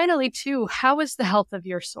 And then finally, too, how is the health of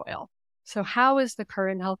your soil? So how is the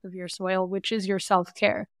current health of your soil, which is your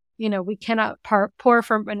self-care? We cannot pour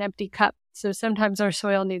from an empty cup. So sometimes our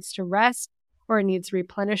soil needs to rest or it needs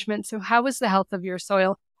replenishment. So how is the health of your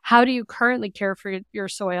soil? How do you currently care for your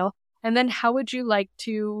soil? And then how would you like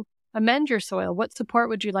to amend your soil? What support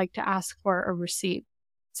would you like to ask for or receive?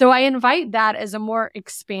 So I invite that as a more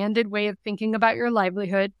expanded way of thinking about your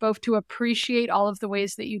livelihood, both to appreciate all of the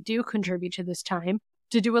ways that you do contribute to this time,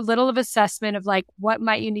 to do a little of assessment of like, what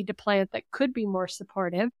might you need to plant that could be more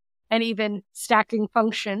supportive, and even stacking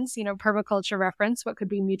functions, permaculture reference, what could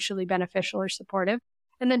be mutually beneficial or supportive.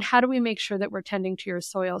 And then how do we make sure that we're tending to your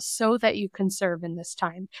soil so that you can serve in this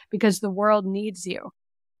time? Because the world needs you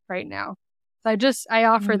right now. So I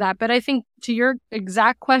offer that. But I think to your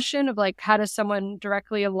exact question of like, how does someone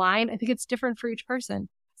directly align? I think it's different for each person.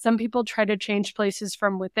 Some people try to change places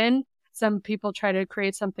from within. Some people try to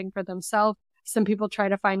create something for themselves. Some people try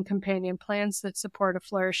to find companion plants that support a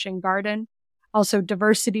flourishing garden. Also,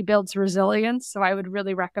 diversity builds resilience. So I would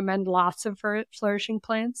really recommend lots of flourishing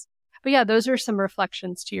plants. But yeah, those are some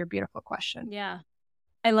reflections to your beautiful question. Yeah,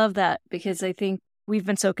 I love that because I think we've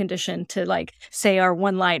been so conditioned to like say our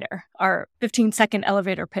one-liner, our 15-second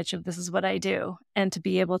elevator pitch of this is what I do. And to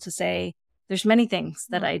be able to say, there's many things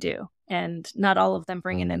that I do and not all of them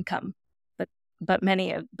bring in income, but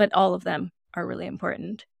all of them are really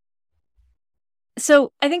important.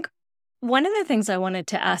 So I think one of the things I wanted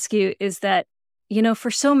to ask you is that,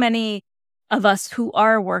 for so many of us who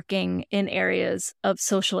are working in areas of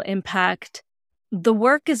social impact, the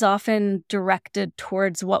work is often directed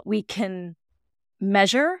towards what we can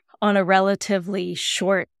measure on a relatively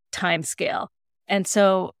short time scale. And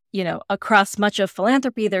so, across much of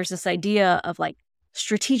philanthropy, there's this idea of like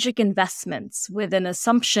strategic investments with an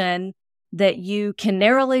assumption that you can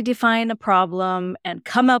narrowly define a problem and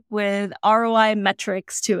come up with ROI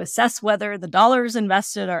metrics to assess whether the dollars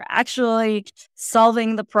invested are actually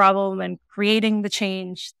solving the problem and creating the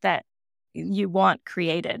change that you want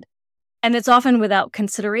created. And it's often without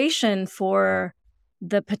consideration for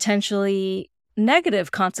the potentially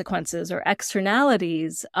negative consequences or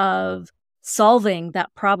externalities of solving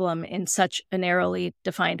that problem in such a narrowly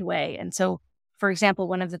defined way. And so, for example,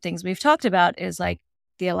 one of the things we've talked about is like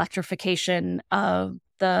the electrification of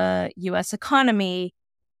the US economy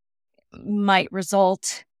will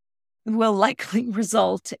likely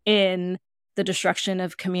result in the destruction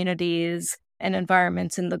of communities and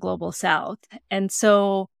environments in the global South. And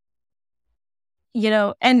so,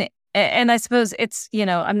 and I suppose it's,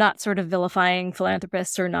 I'm not sort of vilifying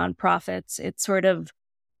philanthropists or nonprofits. It's sort of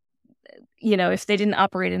if they didn't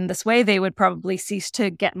operate in this way, they would probably cease to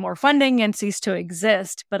get more funding and cease to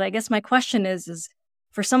exist. But I guess my question is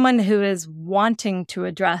for someone who is wanting to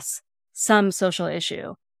address some social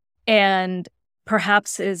issue and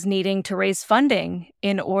perhaps is needing to raise funding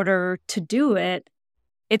in order to do it,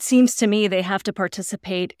 it seems to me they have to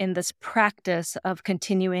participate in this practice of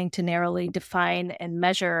continuing to narrowly define and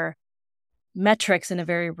measure metrics in a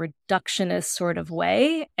very reductionist sort of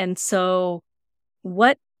way. And so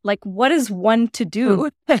what is one to do,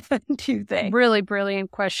 do you think? Really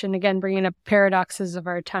brilliant question. Again, bringing up paradoxes of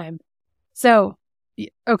our time. So,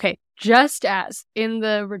 okay, just as in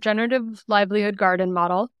the regenerative livelihood garden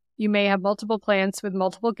model, you may have multiple plants with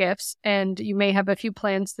multiple gifts, and you may have a few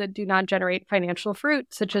plants that do not generate financial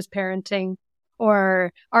fruit, such as parenting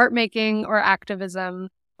or art making or activism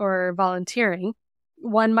or volunteering.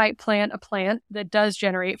 One might plant a plant that does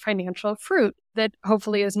generate financial fruit that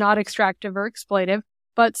hopefully is not extractive or exploitive,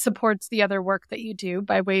 but supports the other work that you do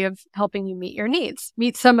by way of helping you meet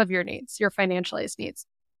some of your needs, your financialized needs.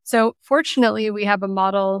 So fortunately, we have a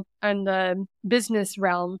model in the business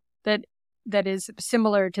realm that is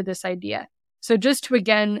similar to this idea. So just to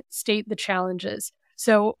again state the challenges.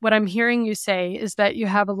 So what I'm hearing you say is that you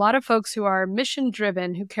have a lot of folks who are mission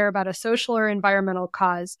driven, who care about a social or environmental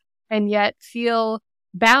cause, and yet feel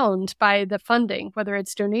bound by the funding, whether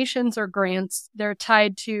it's donations or grants. They're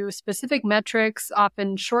tied to specific metrics,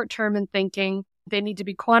 often short-term in thinking. They need to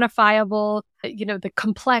be quantifiable. The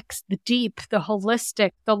complex, the deep, the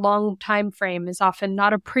holistic, the long time frame is often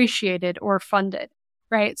not appreciated or funded,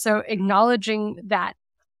 right? So acknowledging that.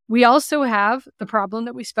 We also have the problem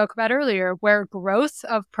that we spoke about earlier, where growth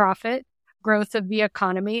of profit, growth of the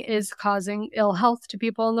economy is causing ill health to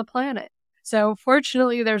people on the planet. So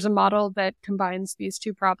fortunately, there's a model that combines these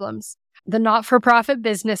two problems. The not-for-profit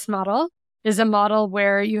business model is a model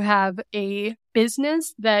where you have a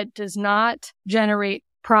business that does not generate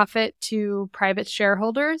profit to private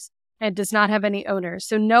shareholders and does not have any owners.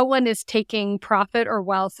 So no one is taking profit or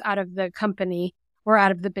wealth out of the company or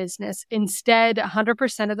out of the business. Instead,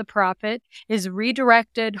 100% of the profit is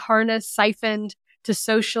redirected, harnessed, siphoned to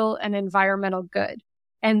social and environmental good.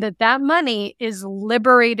 And that money is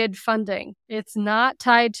liberated funding. It's not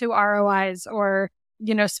tied to ROIs or,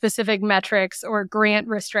 specific metrics or grant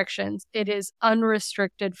restrictions. It is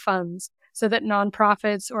unrestricted funds so that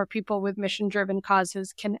nonprofits or people with mission-driven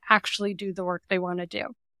causes can actually do the work they want to do.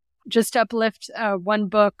 Just to uplift one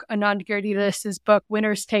book, Anand Giridhara's book,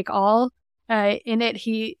 Winners Take All. In it,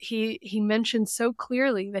 he mentions so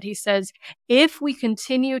clearly that he says, if we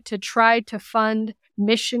continue to try to fund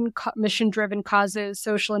mission-driven causes,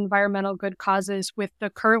 social, environmental good causes with the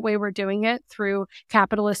current way we're doing it through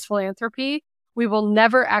capitalist philanthropy, we will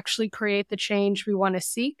never actually create the change we want to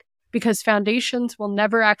seek, because foundations will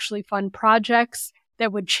never actually fund projects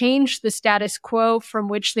that would change the status quo from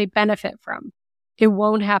which they benefit from. It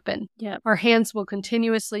won't happen. Yeah. Our hands will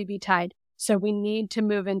continuously be tied. So we need to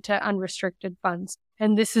move into unrestricted funds.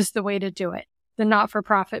 And this is the way to do it, the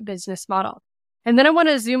not-for-profit business model. And then I want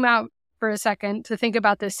to zoom out for a second to think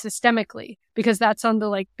about this systemically, because that's on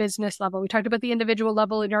the business level. We talked about the individual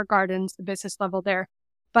level in our gardens, the business level there.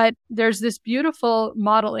 But there's this beautiful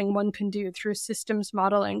modeling one can do through systems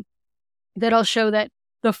modeling that'll show that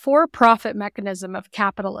the for-profit mechanism of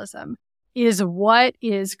capitalism is what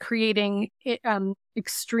is creating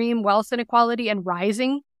extreme wealth inequality and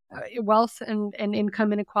rising wealth and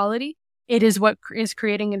income inequality. It is what is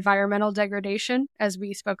creating environmental degradation, as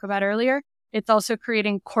we spoke about earlier. It's also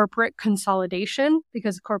creating corporate consolidation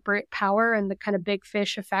because corporate power and the kind of big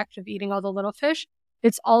fish effect of eating all the little fish.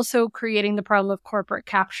 It's also creating the problem of corporate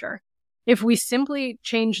capture. If we simply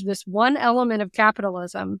change this one element of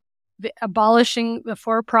capitalism, abolishing the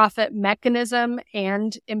for-profit mechanism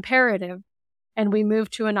and imperative, and we move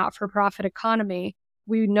to a not-for-profit economy,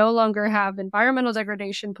 we no longer have environmental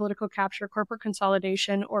degradation, political capture, corporate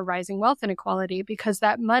consolidation, or rising wealth inequality, because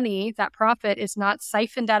that money, that profit, is not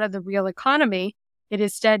siphoned out of the real economy. It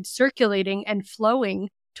is instead circulating and flowing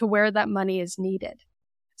to where that money is needed.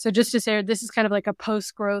 So just to say, this is kind of like a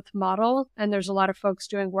post-growth model, and there's a lot of folks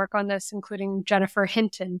doing work on this, including Jennifer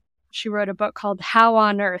Hinton. She wrote a book called How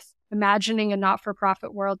on Earth? Imagining a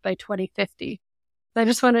Not-for-Profit World by 2050. I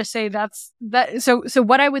just want to say that's that. So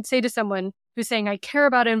what I would say to someone who's saying, I care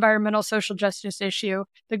about environmental social justice issue,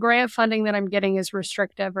 the grant funding that I'm getting is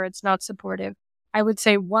restrictive or it's not supportive. I would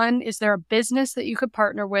say, one, is there a business that you could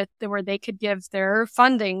partner with where they could give their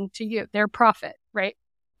funding to you, their profit, right?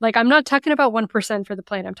 I'm not talking about 1% for the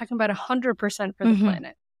planet. I'm talking about 100% for the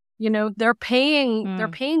planet. They're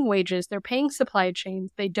paying wages. They're paying supply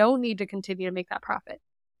chains. They don't need to continue to make that profit.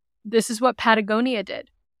 This is what Patagonia did.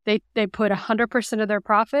 They put 100% of their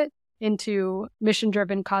profit into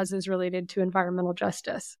mission-driven causes related to environmental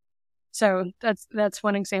justice. So that's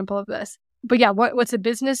one example of this. But yeah, what's a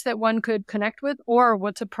business that one could connect with, or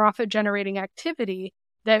what's a profit-generating activity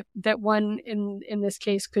that one in this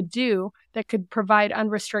case could do that could provide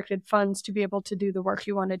unrestricted funds to be able to do the work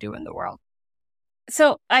you want to do in the world?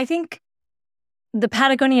 So I think the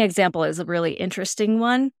Patagonia example is a really interesting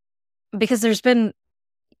one because there's been,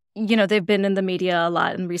 they've been in the media a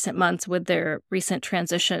lot in recent months with their recent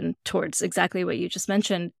transition towards exactly what you just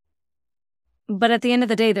mentioned. But at the end of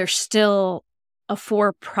the day, they're still a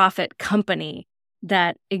for-profit company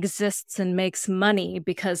that exists and makes money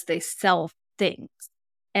because they sell things.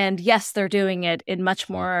 And yes, they're doing it in much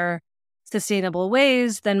more sustainable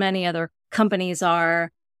ways than many other companies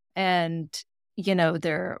are. And,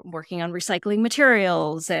 they're working on recycling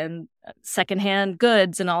materials and secondhand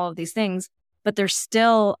goods and all of these things, but they're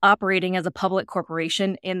still operating as a public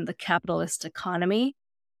corporation in the capitalist economy.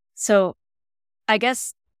 So I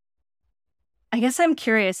guess I'm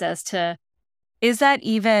curious as to, is that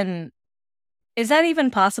even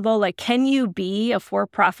possible? Like, can you be a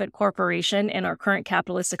for-profit corporation in our current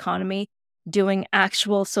capitalist economy doing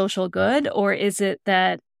actual social good? Or is it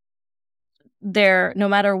that no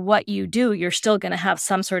matter what you do, you're still going to have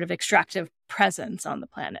some sort of extractive presence on the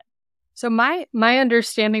planet? So my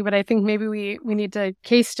understanding, but I think maybe we need to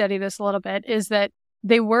case study this a little bit, is that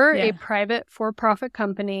they were a private for-profit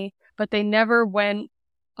company, but they never went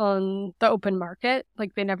on the open market.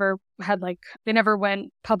 Like they never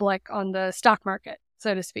went public on the stock market,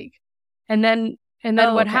 so to speak. And then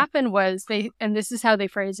what happened was and this is how they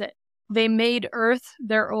phrase it, they made Earth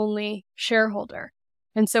their only shareholder.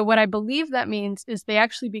 And so what I believe that means is they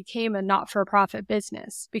actually became a not-for-profit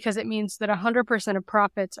business, because it means that 100% of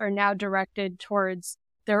profits are now directed towards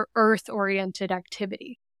their Earth-oriented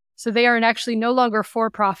activity. So they are actually no longer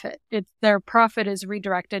for-profit. Their profit is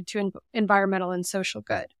redirected to environmental and social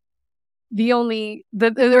good.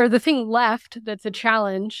 The thing left that's a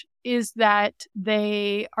challenge is that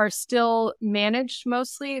they are still managed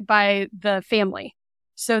mostly by the family.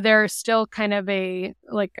 So they're still kind of a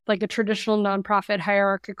traditional nonprofit,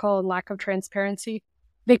 hierarchical and lack of transparency.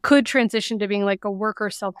 They could transition to being like a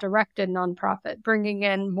worker self-directed nonprofit, bringing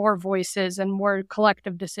in more voices and more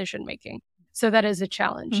collective decision making. So that is a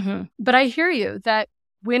challenge. Mm-hmm. But I hear you that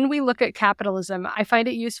when we look at capitalism, I find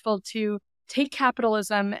it useful to take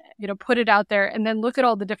capitalism, put it out there and then look at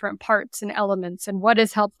all the different parts and elements and what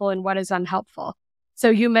is helpful and what is unhelpful.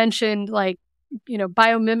 So you mentioned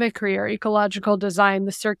biomimicry or ecological design,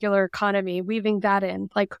 the circular economy, weaving that in.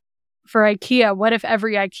 Like for IKEA, what if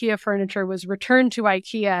every IKEA furniture was returned to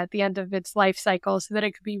IKEA at the end of its life cycle so that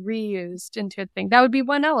it could be reused into a thing? That would be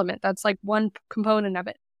one element. That's like one component of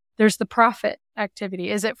it. There's the profit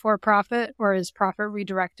activity. Is it for profit, or is profit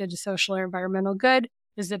redirected to social or environmental good?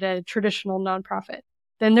 Is it a traditional nonprofit?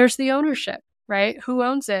 Then there's the ownership, right? Who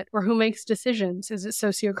owns it or who makes decisions? Is it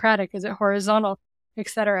sociocratic? Is it horizontal,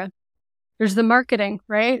 etc.? There's the marketing,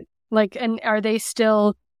 right? And are they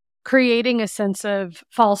still creating a sense of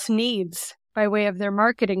false needs by way of their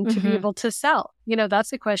marketing to be able to sell?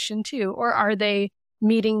 That's a question too. Or are they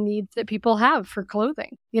meeting needs that people have for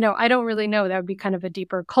clothing? I don't really know. That would be kind of a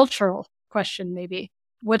deeper cultural question, maybe.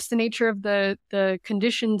 What's the nature of the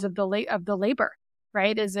conditions of the labor,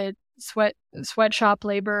 right? Is it sweatshop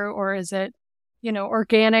labor, or is it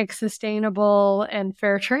organic, sustainable, and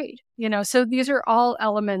fair trade? So these are all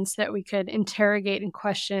elements that we could interrogate and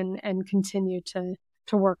question and continue to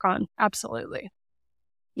work on. Absolutely.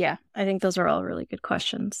 Yeah, I think those are all really good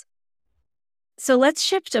questions. So let's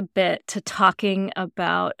shift a bit to talking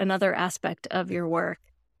about another aspect of your work.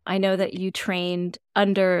 I know that you trained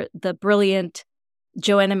under the brilliant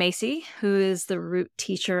Joanna Macy, who is the root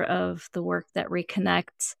teacher of the work that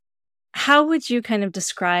reconnects. How would you kind of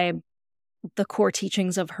describe the core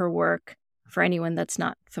teachings of her work for anyone that's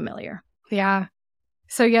not familiar? Yeah.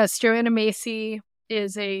 So yes, Joanna Macy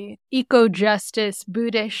is a eco-justice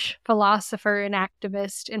Buddhist philosopher and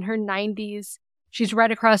activist in her 90s. She's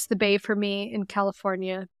right across the bay from me in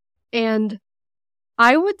California. And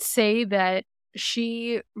I would say that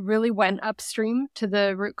she really went upstream to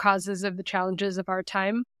the root causes of the challenges of our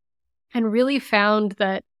time and really found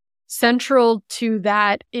that central to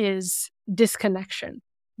that is disconnection.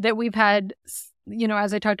 That we've had,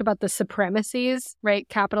 as I talked about the supremacies, right?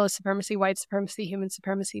 Capitalist supremacy, white supremacy, human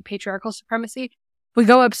supremacy, patriarchal supremacy. We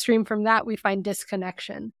go upstream from that, we find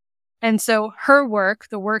disconnection. And so her work,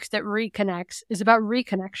 the work that reconnects, is about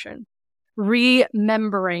reconnection,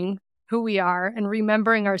 remembering who we are and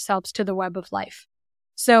remembering ourselves to the web of life.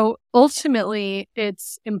 So ultimately,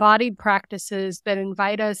 it's embodied practices that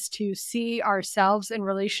invite us to see ourselves in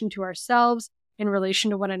relation to ourselves, in relation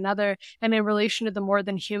to one another and in relation to the more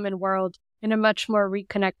than human world in a much more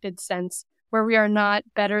reconnected sense, where we are not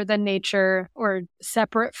better than nature or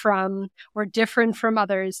separate from or different from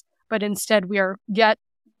others, but instead we are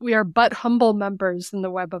but humble members in the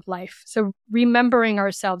web of life. So remembering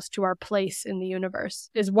ourselves to our place in the universe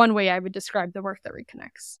is one way I would describe the work that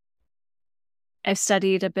reconnects. I've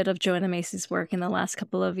studied a bit of Joanna Macy's work in the last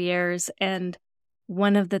couple of years, and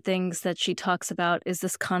one of the things that she talks about is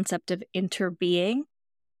this concept of interbeing.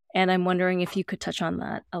 And I'm wondering if you could touch on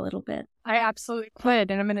that a little bit. I absolutely could,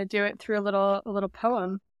 and I'm going to do it through a little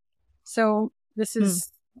poem. So this is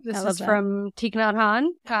from Thich Nhat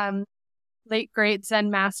Hanh, late great Zen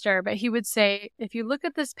master, but he would say, if you look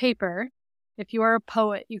at this paper, if you are a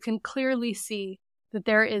poet, you can clearly see that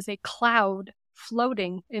there is a cloud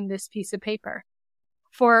floating in this piece of paper.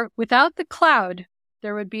 For without the cloud,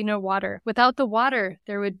 there would be no water. Without the water,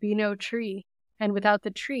 there would be no tree. And without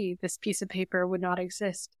the tree, this piece of paper would not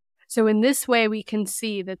exist. So in this way, we can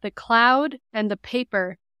see that the cloud and the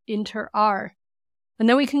paper inter-are. And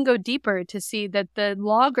then we can go deeper to see that the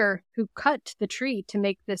logger who cut the tree to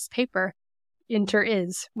make this paper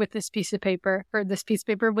inter-is with this piece of paper, or this piece of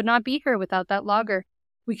paper would not be here without that logger.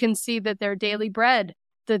 We can see that their daily bread,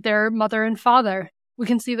 that their mother and father, we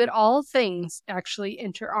can see that all things actually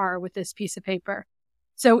inter-are with this piece of paper.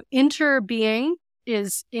 So interbeing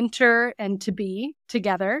is inter and to be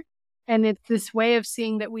together. And it's this way of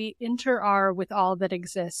seeing that we inter-are with all that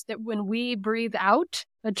exists, that when we breathe out,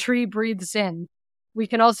 a tree breathes in. We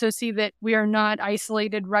can also see that we are not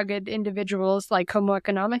isolated, rugged individuals like Homo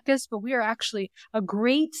economicus, but we are actually a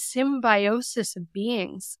great symbiosis of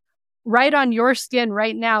beings. Right on your skin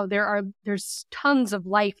right now, there's tons of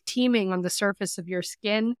life teeming on the surface of your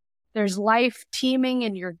skin. There's life teeming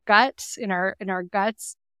in your guts, in our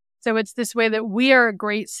guts. So it's this way that we are a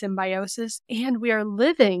great symbiosis, and we are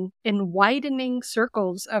living in widening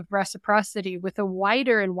circles of reciprocity with a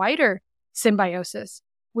wider and wider symbiosis,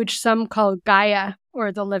 which some call Gaia,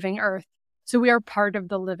 or the living earth. So we are part of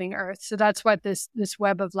the living earth. So that's what this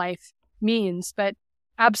web of life means. But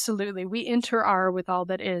absolutely, we inter-are with all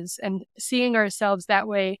that is. And seeing ourselves that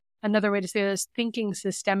way, another way to say this, thinking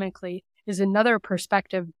systemically, is another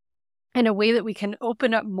perspective and a way that we can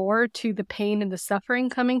open up more to the pain and the suffering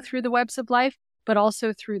coming through the webs of life, but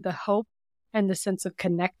also through the hope and the sense of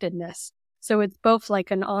connectedness. So it's both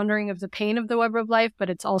like an honoring of the pain of the web of life, but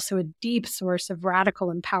it's also a deep source of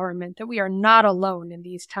radical empowerment that we are not alone in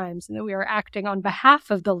these times and that we are acting on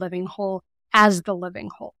behalf of the living whole as the living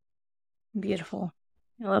whole. Beautiful.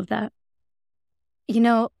 I love that.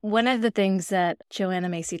 One of the things that Joanna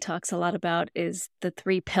Macy talks a lot about is the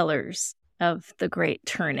 3 pillars of the Great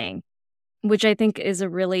Turning, which I think is a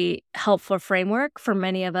really helpful framework for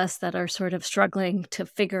many of us that are sort of struggling to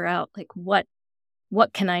figure out, like, what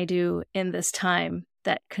can I do in this time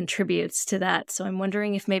that contributes to that? So I'm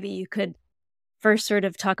wondering if maybe you could first sort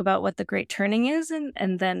of talk about what the Great Turning is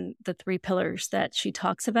and then the 3 pillars that she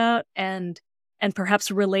talks about and perhaps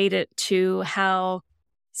relate it to how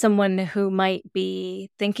someone who might be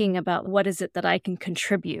thinking about what is it that I can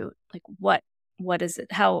contribute, like what is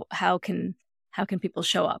it? How can people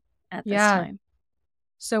show up at this time?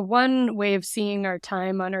 So one way of seeing our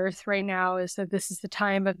time on Earth right now is that this is the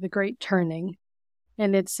time of the Great Turning.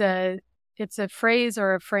 And it's a phrase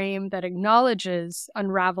or a frame that acknowledges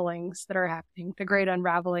unravelings that are happening. The great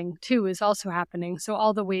unraveling, too, is also happening. So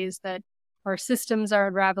all the ways that our systems are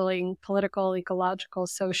unraveling, political, ecological,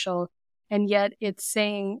 social, and yet it's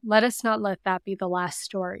saying, let us not let that be the last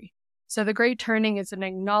story. So the Great Turning is an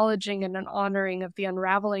acknowledging and an honoring of the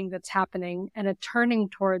unraveling that's happening and a turning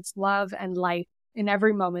towards love and life in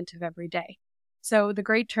every moment of every day. So the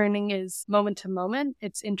Great Turning is moment to moment,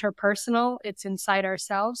 it's interpersonal, it's inside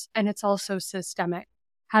ourselves, and it's also systemic.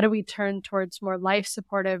 How do we turn towards more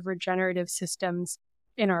life-supportive, regenerative systems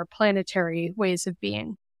in our planetary ways of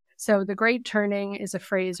being? So the Great Turning is a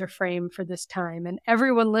phrase or frame for this time. And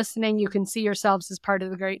everyone listening, you can see yourselves as part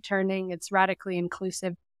of the Great Turning. It's radically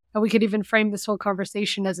inclusive. And we could even frame this whole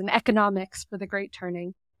conversation as an economics for the Great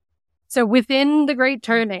Turning. So within the Great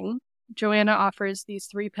Turning, Joanna offers these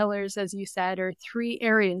 3 pillars, as you said, or 3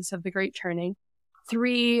 areas of the Great Turning,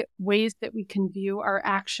 3 ways that we can view our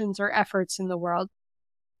actions or efforts in the world.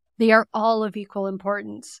 They are all of equal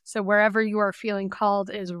importance. So wherever you are feeling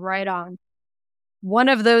called is right on. One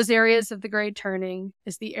of those areas of the Great Turning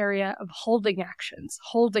is the area of holding actions,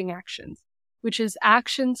 which is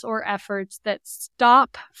actions or efforts that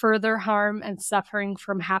stop further harm and suffering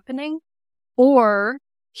from happening or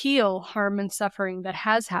heal harm and suffering that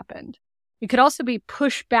has happened. It could also be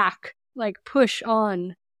push back, like push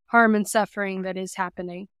on harm and suffering that is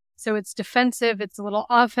happening. So it's defensive, it's a little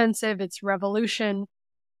offensive, it's revolution.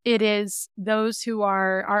 It is those who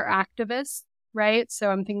are activists, right?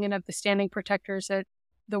 So I'm thinking of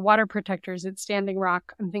the water protectors at Standing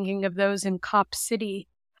Rock. I'm thinking of those in Cop City.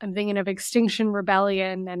 I'm thinking of Extinction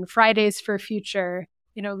Rebellion and Fridays for Future,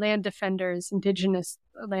 land defenders, indigenous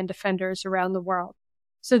land defenders around the world.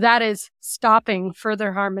 So that is stopping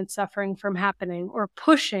further harm and suffering from happening or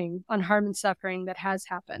pushing on harm and suffering that has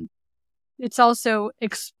happened. It's also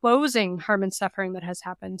exposing harm and suffering that has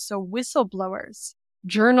happened. So whistleblowers,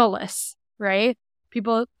 journalists, right?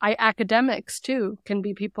 Academics too, can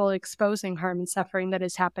be people exposing harm and suffering that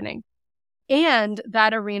is happening. And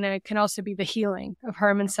that arena can also be the healing of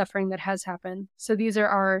harm and suffering that has happened. So these are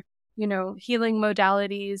our, healing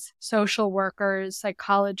modalities, social workers,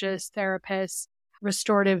 psychologists, therapists,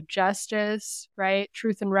 restorative justice, right?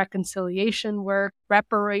 Truth and reconciliation work,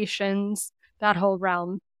 reparations, that whole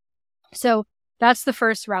realm. So that's the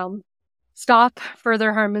first realm. Stop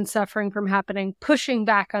further harm and suffering from happening, pushing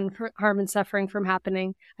back on harm and suffering from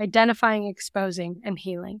happening, identifying, exposing, and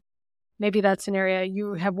healing. Maybe that's an area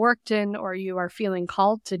you have worked in or you are feeling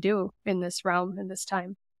called to do in this realm, in this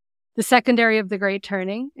time. The second area of the Great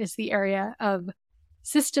Turning is the area of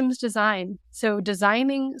systems design. So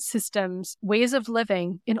designing systems, ways of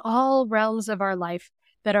living in all realms of our life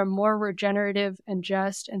that are more regenerative and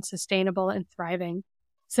just and sustainable and thriving.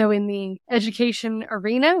 So in the education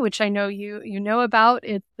arena, which I know you know about,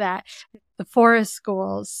 it's that the forest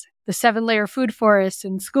schools, the 7-layer food forests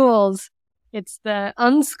in schools. It's the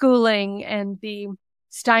unschooling and the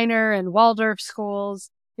Steiner and Waldorf schools.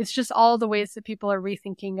 It's just all the ways that people are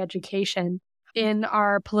rethinking education. In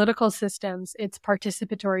our political systems, it's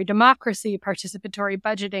participatory democracy, participatory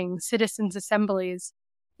budgeting, citizens' assemblies.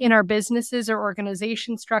 In our businesses or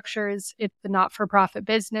organization structures, it's the not-for-profit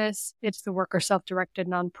business, it's the worker self-directed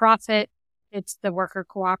nonprofit, it's the worker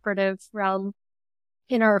cooperative realm.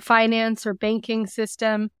 In our finance or banking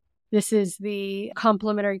system, this is the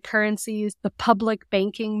complementary currencies, the public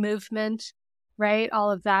banking movement, right? All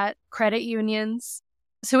of that, credit unions.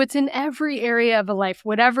 So it's in every area of a life,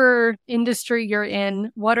 whatever industry you're in,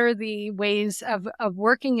 what are the ways of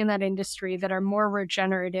working in that industry that are more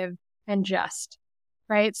regenerative and just?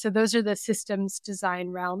 Right? So those are the systems design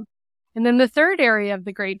realm. And then the third area of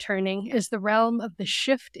the Great Turning is the realm of the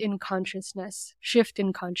shift in consciousness.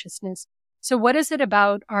 So what is it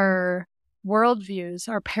about our worldviews,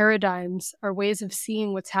 our paradigms, our ways of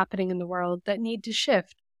seeing what's happening in the world that need to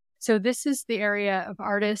shift? So this is the area of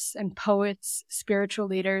artists and poets, spiritual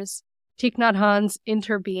leaders. Thich Nhat Hanh's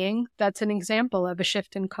Interbeing, that's an example of a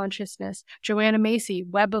shift in consciousness. Joanna Macy,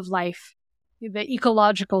 Web of Life, the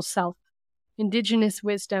ecological self. Indigenous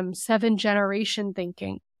wisdom, 7-generation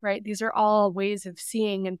thinking, right? These are all ways of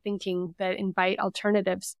seeing and thinking that invite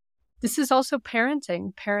alternatives. This is also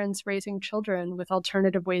parenting, parents raising children with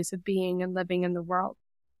alternative ways of being and living in the world.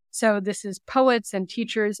 So this is poets and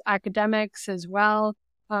teachers, academics as well,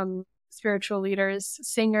 spiritual leaders,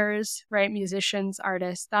 singers, right? Musicians,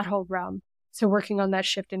 artists, that whole realm. So working on that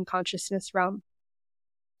shift in consciousness realm.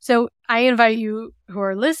 So I invite you who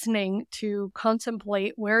are listening to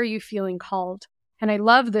contemplate, where are you feeling called? And I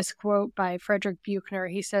love this quote by Frederick Buechner.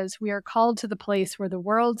 He says, "We are called to the place where the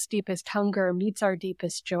world's deepest hunger meets our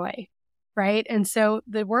deepest joy," right? And so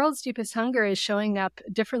the world's deepest hunger is showing up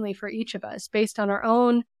differently for each of us based on our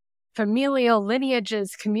own familial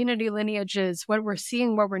lineages, community lineages, what we're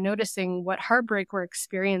seeing, what we're noticing, what heartbreak we're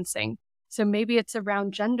experiencing. So maybe it's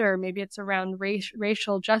around gender, maybe it's around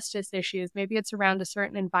racial justice issues, maybe it's around a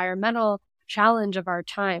certain environmental challenge of our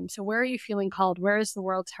time. So where are you feeling called? Where is the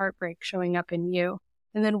world's heartbreak showing up in you?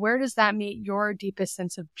 And then where does that meet your deepest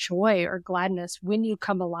sense of joy or gladness when you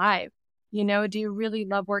come alive? Do you really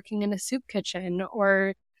love working in a soup kitchen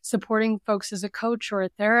or supporting folks as a coach or a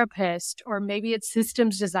therapist? Or maybe it's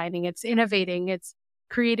systems designing, it's innovating, it's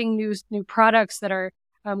creating new products that are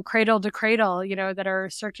cradle to cradle, that are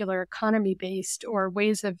circular economy based, or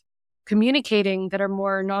ways of communicating that are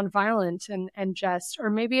more nonviolent and just.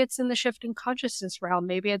 Or maybe it's in the shift in consciousness realm.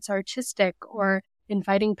 Maybe it's artistic or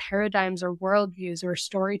inviting paradigms or worldviews or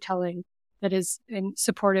storytelling that is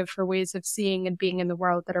supportive for ways of seeing and being in the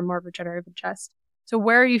world that are more regenerative and just. So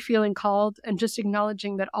where are you feeling called? And just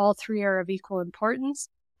acknowledging that all three are of equal importance.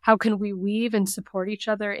 How can we weave and support each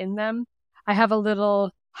other in them? I have a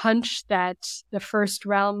little hunch that the first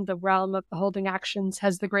realm, the realm of the holding actions,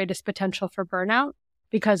 has the greatest potential for burnout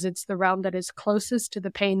because it's the realm that is closest to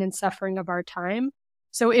the pain and suffering of our time.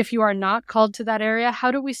 So if you are not called to that area,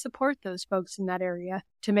 how do we support those folks in that area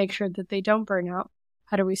to make sure that they don't burn out?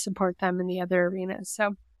 How do we support them in the other arenas?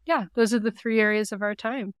 So yeah, those are the three areas of our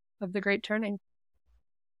time, of the Great Turning.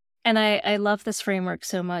 And I love this framework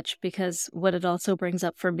so much because what it also brings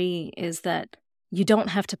up for me is that you don't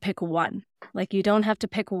have to pick one. Like, you don't have to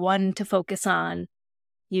pick one to focus on.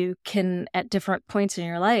 You can, at different points in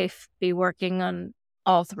your life, be working on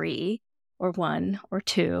all three or one or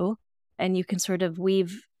two, and you can sort of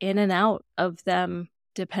weave in and out of them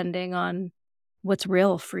depending on what's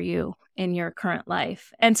real for you in your current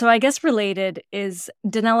life. And so I guess related is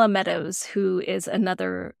Della Meadows, who is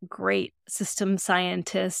another great system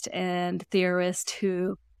scientist and theorist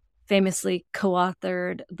who famously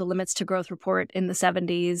co-authored the Limits to Growth report in the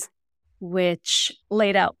 70s, which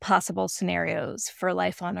laid out possible scenarios for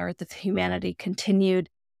life on Earth if humanity continued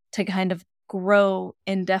to kind of grow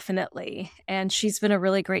indefinitely. And she's been a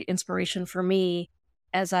really great inspiration for me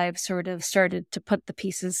as I've sort of started to put the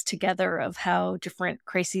pieces together of how different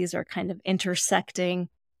crises are kind of intersecting.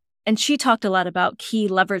 And she talked a lot about key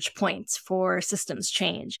leverage points for systems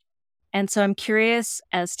change. And so I'm curious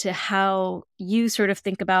as to how you sort of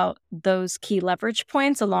think about those key leverage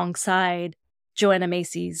points alongside Joanna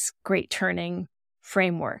Macy's Great Turning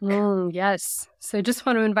framework. Yes. So I just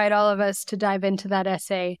want to invite all of us to dive into that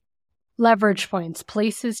essay, Leverage Points,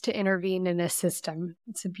 Places to Intervene in a System.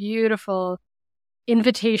 It's a beautiful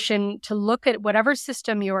invitation to look at whatever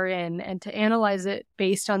system you're in and to analyze it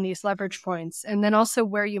based on these leverage points, and then also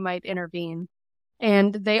where you might intervene.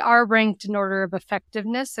 And they are ranked in order of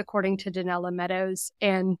effectiveness, according to Della Meadows.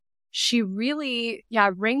 And she really,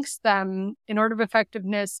 ranks them in order of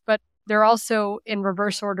effectiveness, but they're also in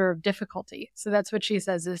reverse order of difficulty. So that's what she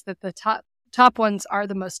says, is that the top ones are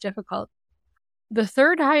the most difficult. The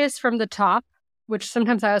third highest from the top, which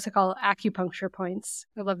sometimes I also call acupuncture points.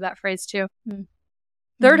 I love that phrase too.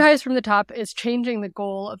 Third highest from the top is changing the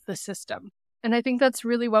goal of the system. And I think that's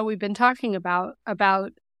really what we've been talking about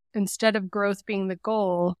instead of growth being the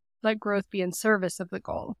goal, let growth be in service of the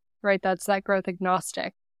goal, right? That's that growth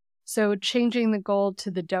agnostic. So changing the goal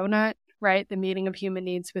to the donut, right? The meeting of human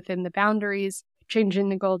needs within the boundaries, changing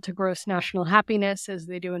the goal to gross national happiness as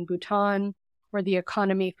they do in Bhutan, or the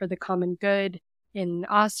economy for the common good in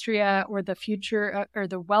Austria, or the future or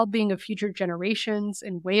the well-being of future generations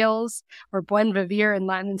in Wales, or Buen Vivir in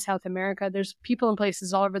Latin and South America. There's people in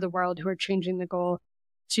places all over the world who are changing the goal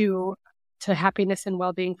to happiness and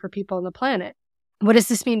well-being for people on the planet. What does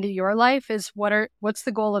this mean to your life is what's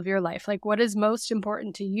the goal of your life? Like, what is most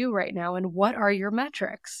important to you right now? And what are your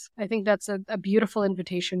metrics? I think that's a beautiful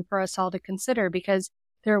invitation for us all to consider, because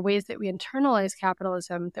there are ways that we internalize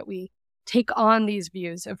capitalism, that we take on these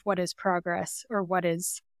views of what is progress or what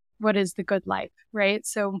is the good life, right?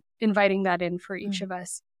 So inviting that in for each of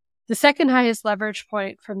us. The second highest leverage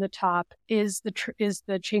point from the top is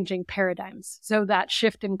the changing paradigms. So that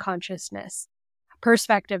shift in consciousness,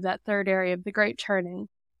 perspective, that third area of the Great Turning.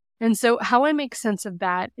 And so how I make sense of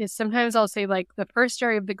that is sometimes I'll say, like, the first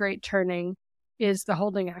area of the Great Turning is the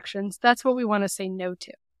holding actions. That's what we want to say no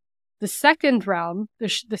to. The second realm,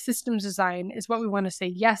 the systems design, is what we want to say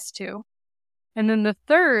yes to. And then the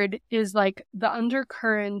third is like the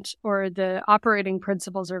undercurrent or the operating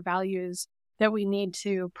principles or values that we need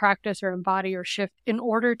to practice or embody or shift in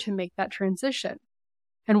order to make that transition.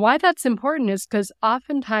 And why that's important is because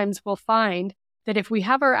oftentimes we'll find that if we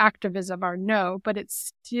have our activism, our no, but it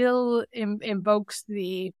still invokes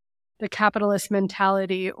the capitalist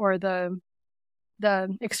mentality or the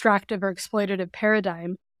extractive or exploitative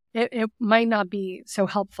paradigm, it might not be so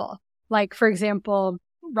helpful. Like, for example,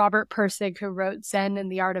 Robert Pirsig, who wrote Zen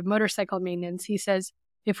and the Art of Motorcycle Maintenance, he says,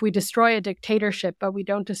 if we destroy a dictatorship, but we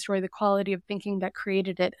don't destroy the quality of thinking that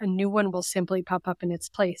created it, a new one will simply pop up in its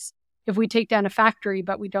place. If we take down a factory,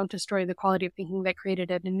 but we don't destroy the quality of thinking that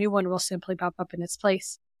created it, a new one will simply pop up in its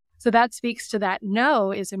place. So that speaks to that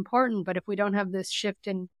no is important, but if we don't have this shift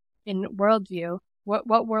in worldview,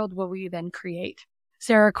 what world will we then create?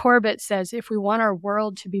 Sarah Corbett says, if we want our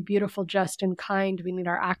world to be beautiful, just, and kind, we need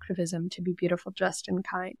our activism to be beautiful, just, and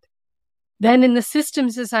kind. Then in the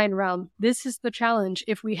systems design realm, this is the challenge.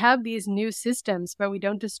 If we have these new systems, but we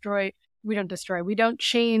don't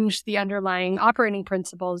change the underlying operating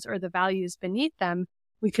principles or the values beneath them,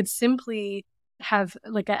 we could simply have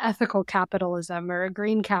like an ethical capitalism or a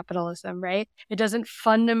green capitalism, right? It doesn't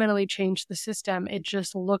fundamentally change the system. It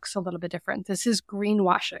just looks a little bit different. This is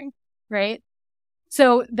greenwashing, right?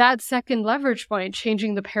 So that second leverage point,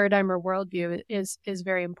 changing the paradigm or worldview, is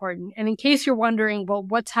very important. And in case you're wondering, well,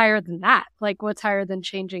 what's higher than that? Like, what's higher than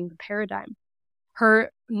changing the paradigm? Her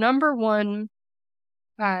number one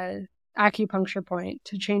acupuncture point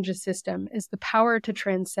to change a system is the power to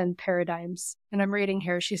transcend paradigms. And I'm reading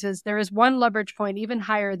here. She says, there is one leverage point even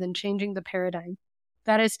higher than changing the paradigm.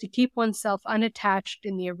 That is to keep oneself unattached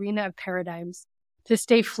in the arena of paradigms, to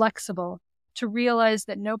stay flexible, to realize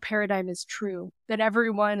that no paradigm is true, that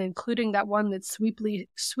everyone, including that one that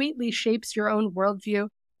sweetly shapes your own worldview,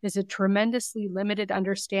 is a tremendously limited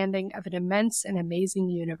understanding of an immense and amazing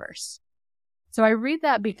universe. So I read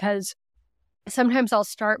that because sometimes I'll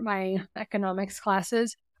start my economics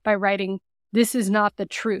classes by writing, "This is not the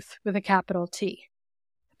truth," with a capital T.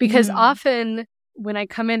 Because often when I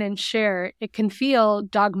come in and share, it can feel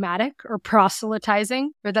dogmatic or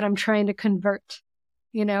proselytizing, or that I'm trying to convert,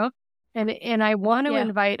 you know? And I want to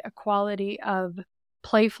invite a quality of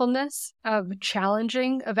playfulness, of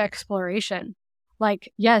challenging, of exploration.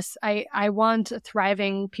 Like, yes, I want a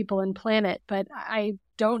thriving people and planet, but I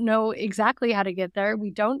don't know exactly how to get there.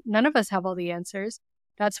 None of us have all the answers.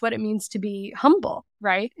 That's what it means to be humble,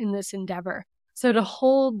 right, in this endeavor. So to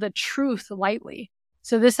hold the truth lightly.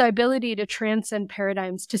 So this ability to transcend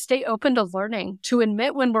paradigms, to stay open to learning, to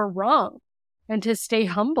admit when we're wrong, and to stay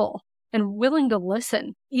humble and willing to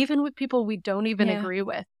listen, even with people we don't even agree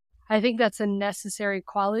with. I think that's a necessary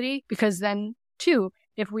quality, because then, too,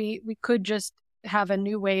 if we could just have a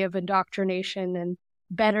new way of indoctrination and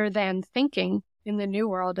better than thinking in the new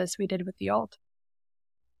world as we did with the old.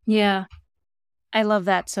 Yeah. I love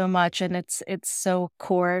that so much, and it's so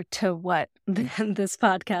core to what this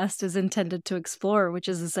podcast is intended to explore, which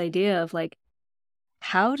is this idea of like,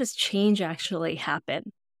 how does change actually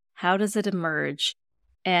happen? How does it emerge?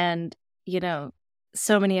 And,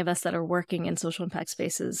 so many of us that are working in social impact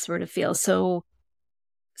spaces sort of feel so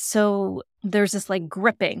there's this like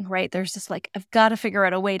gripping, right? There's this like, I've got to figure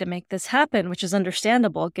out a way to make this happen, which is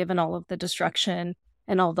understandable given all of the destruction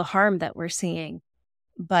and all the harm that we're seeing.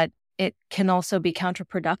 But it can also be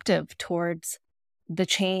counterproductive towards the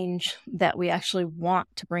change that we actually want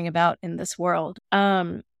to bring about in this world.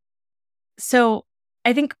 So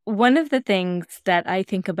I think one of the things that I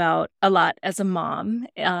think about a lot as a mom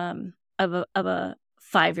of a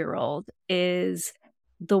 5-year-old is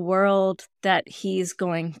the world that he's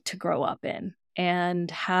going to grow up in,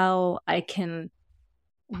 and how I can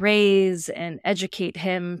raise and educate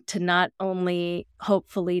him to not only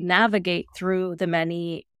hopefully navigate through the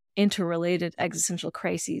many interrelated existential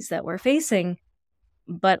crises that we're facing,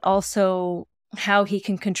 but also how he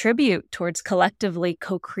can contribute towards collectively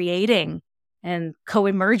co-creating and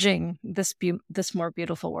co-emerging this more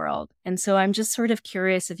beautiful world. And so I'm just sort of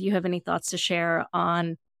curious if you have any thoughts to share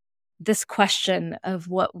on this question of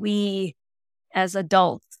what we as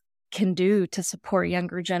adults can do to support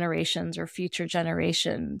younger generations or future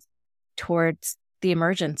generations towards the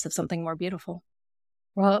emergence of something more beautiful.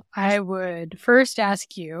 Well, I would first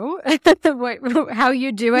ask you how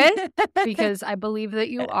you do it, because I believe that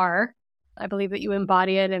you are. I believe that you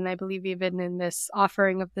embody it, and I believe even in this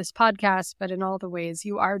offering of this podcast, but in all the ways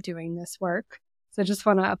you are doing this work. So I just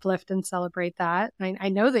want to uplift and celebrate that. I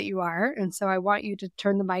know that you are, and so I want you to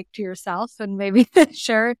turn the mic to yourself and maybe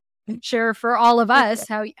share for all of us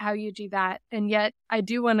how you do that. And yet I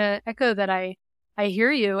do want to echo that I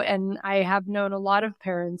hear you, and I have known a lot of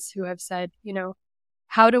parents who have said,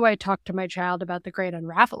 how do I talk to my child about the great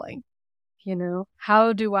unraveling?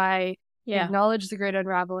 How do I acknowledge the great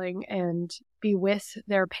unraveling and be with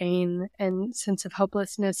their pain and sense of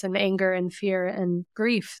hopelessness and anger and fear and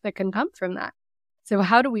grief that can come from that? So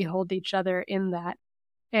how do we hold each other in that?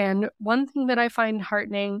 And one thing that I find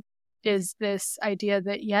heartening is this idea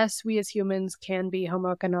that, yes, we as humans can be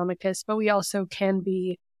homo economicus, but we also can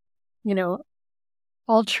be,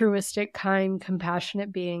 altruistic, kind,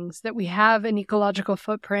 compassionate beings, that we have an ecological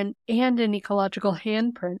footprint and an ecological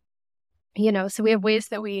handprint. So we have ways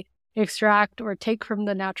that we extract or take from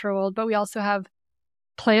the natural world, but we also have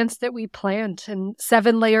plants that we plant and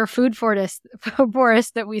 7-layer food forest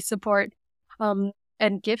that we support,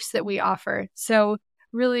 and gifts that we offer. So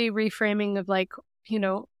really reframing of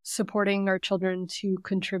supporting our children to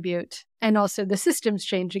contribute. And also the systems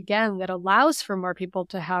change again that allows for more people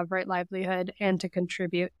to have right livelihood and to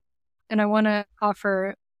contribute. And I want to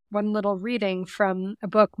offer one little reading from a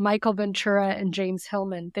book, Michael Ventura and James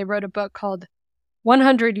Hillman. They wrote a book called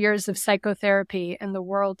 100 Years of Psychotherapy and the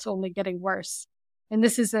World's Only Getting Worse. And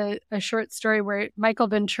this is a short story where Michael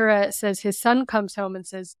Ventura says his son comes home and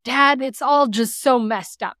says, "Dad, it's all just so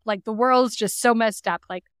messed up. Like, the world's just so messed up.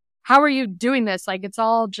 Like, how are you doing this? Like, it's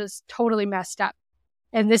all just totally messed up."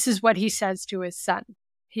 And this is what he says to his son.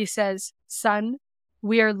 He says, "Son,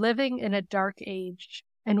 we are living in a dark age,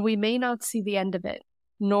 and we may not see the end of it,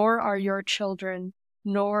 nor are your children,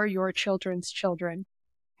 nor your children's children.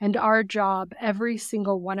 And our job, every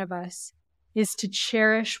single one of us, is to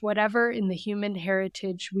cherish whatever in the human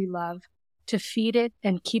heritage we love, to feed it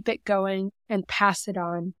and keep it going and pass it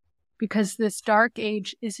on, because this dark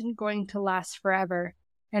age isn't going to last forever.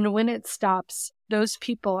 And when it stops, those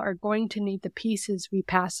people are going to need the pieces we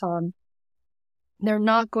pass on. They're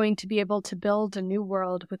not going to be able to build a new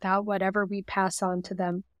world without whatever we pass on to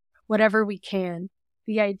them, whatever we can.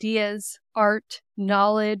 The ideas, art,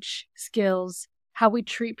 knowledge, skills, how we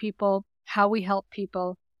treat people, how we help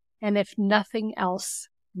people, and if nothing else,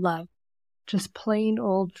 love. Just plain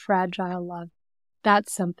old fragile love.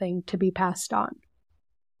 That's something to be passed on.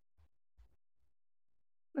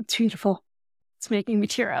 That's beautiful. It's making me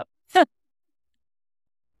tear up.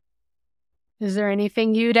 Is there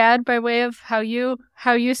anything you'd add by way of how you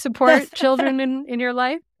support children in your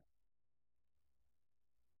life?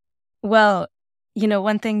 Well,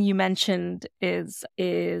 one thing you mentioned is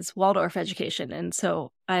Waldorf education. And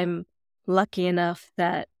so I'm lucky enough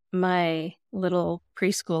that my little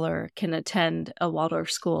preschooler can attend a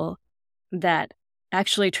Waldorf school that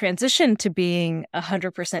actually transitioned to being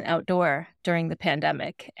 100% outdoor during the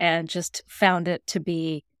pandemic, and just found it to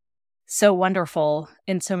be so wonderful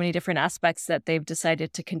in so many different aspects that they've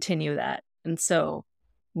decided to continue that. And so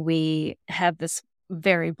we have this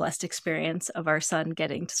very blessed experience of our son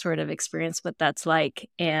getting to sort of experience what that's like.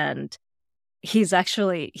 And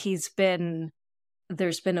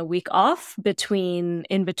there's been a week off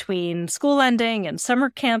in between school ending and summer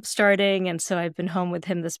camp starting. And so I've been home with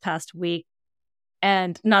him this past week.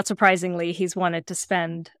 And not surprisingly, he's wanted to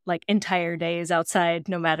spend like entire days outside,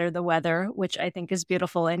 no matter the weather, which I think is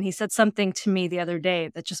beautiful. And he said something to me the other day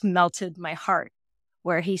that just melted my heart,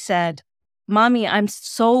 where he said, "Mommy, I'm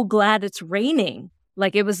so glad it's raining."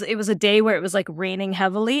 Like it was a day where it was like raining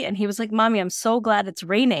heavily. And he was like, "Mommy, I'm so glad it's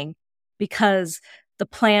raining because the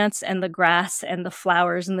plants and the grass and the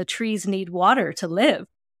flowers and the trees need water to live."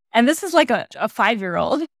 And this is like a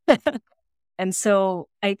 5-year-old. And so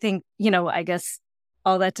I think, I guess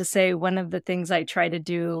all that to say, one of the things I try to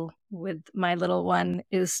do with my little one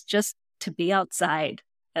is just to be outside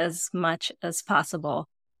as much as possible.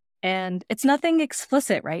 And it's nothing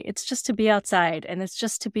explicit, right? It's just to be outside, and it's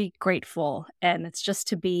just to be grateful, and it's just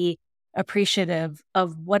to be appreciative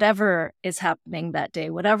of whatever is happening that day,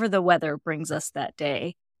 whatever the weather brings us that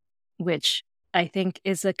day, which I think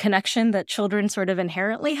is a connection that children sort of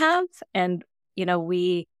inherently have. And,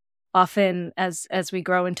 we often, as we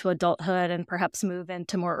grow into adulthood and perhaps move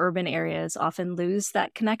into more urban areas, often lose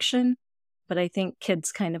that connection. But I think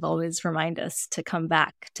kids kind of always remind us to come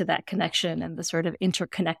back to that connection and the sort of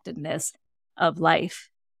interconnectedness of life.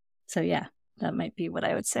 So yeah, that might be what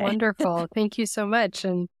I would say. Wonderful. Thank you so much.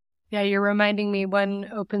 And yeah, you're reminding me, one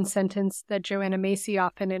open sentence that Joanna Macy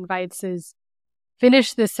often invites is,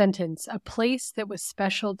 finish this sentence: "A place that was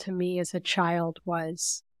special to me as a child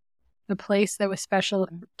was." The place that was special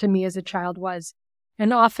to me as a child was.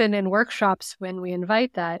 And often in workshops, when we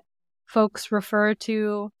invite that, folks refer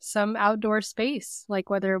to some outdoor space, like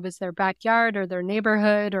whether it was their backyard or their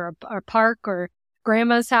neighborhood or a park or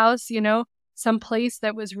grandma's house, some place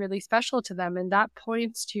that was really special to them. And that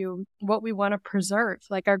points to what we want to preserve.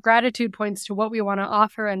 Like our gratitude points to what we want to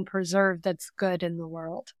offer and preserve that's good in the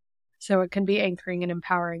world. So it can be anchoring and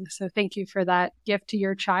empowering. So thank you for that gift to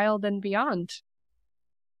your child and beyond.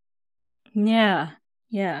 Yeah.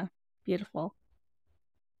 Beautiful.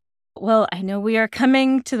 Well, I know we are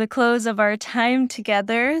coming to the close of our time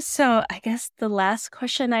together. So I guess the last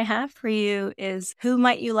question I have for you is, who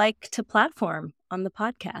might you like to platform on the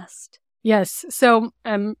podcast? Yes. So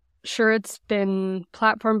I'm sure it's been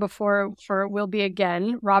platformed before, for it will be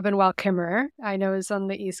again. Robin Wall Kimmerer, I know, is on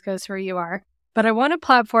the East Coast where you are. But I want to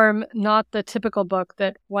platform not the typical book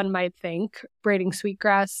that one might think, Braiding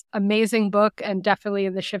Sweetgrass, amazing book and definitely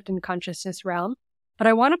in the shift in consciousness realm. But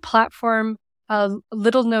I want to platform a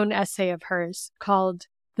little-known essay of hers called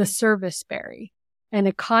The Service Berry, an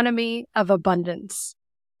economy of abundance,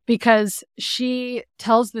 because she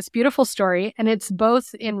tells this beautiful story, and it's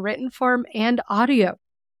both in written form and audio.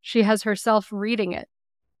 She has herself reading it.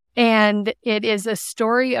 And it is a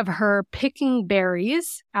story of her picking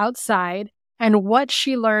berries outside and what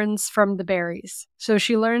she learns from the berries. So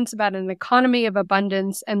she learns about an economy of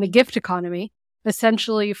abundance and the gift economy,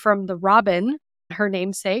 essentially from the robin, her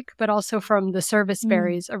namesake, but also from the service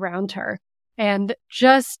berries around her. And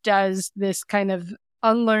just does this kind of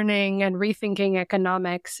unlearning and rethinking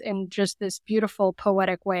economics in just this beautiful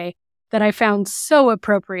poetic way that I found so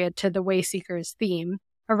appropriate to the Wayseekers theme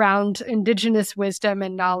around indigenous wisdom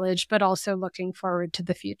and knowledge, but also looking forward to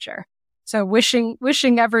the future. So wishing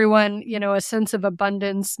everyone, a sense of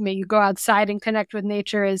abundance. May you go outside and connect with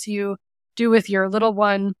nature as you do with your little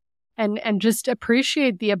one, and just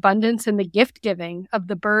appreciate the abundance and the gift giving of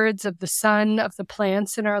the birds, of the sun, of the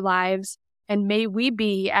plants in our lives. And may we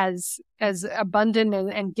be as abundant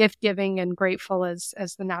and gift giving and grateful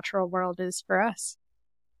as the natural world is for us.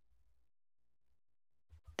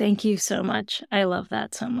 Thank you so much. I love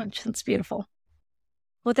that so much. That's beautiful.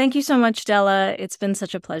 Well, thank you so much, Della. It's been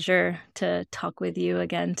such a pleasure to talk with you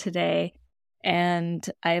again today. And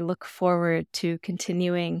I look forward to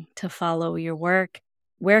continuing to follow your work.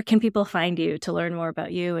 Where can people find you to learn more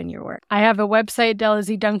about you and your work? I have a website,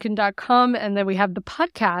 dellaziduncan.com, and then we have the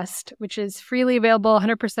podcast, which is freely available,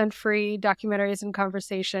 100% free, documentaries and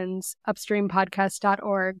conversations,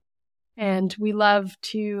 upstreampodcast.org. And we love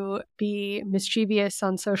to be mischievous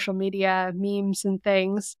on social media, memes and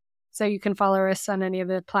things. So you can follow us on any of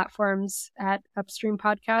the platforms at Upstream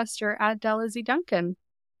Podcast or at Della Z. Duncan.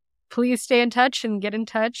 Please stay in touch and get in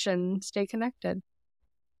touch and stay connected.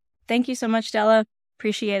 Thank you so much, Della.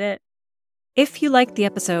 Appreciate it. If you liked the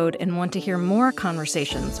episode and want to hear more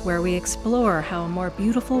conversations where we explore how a more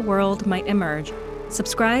beautiful world might emerge,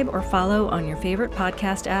 subscribe or follow on your favorite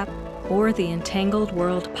podcast app or the Entangled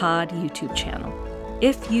World Pod YouTube channel.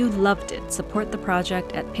 If you loved it, support the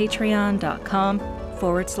project at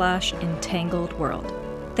patreon.com/Entangled World.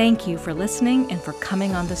 Thank you for listening and for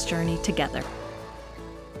coming on this journey together.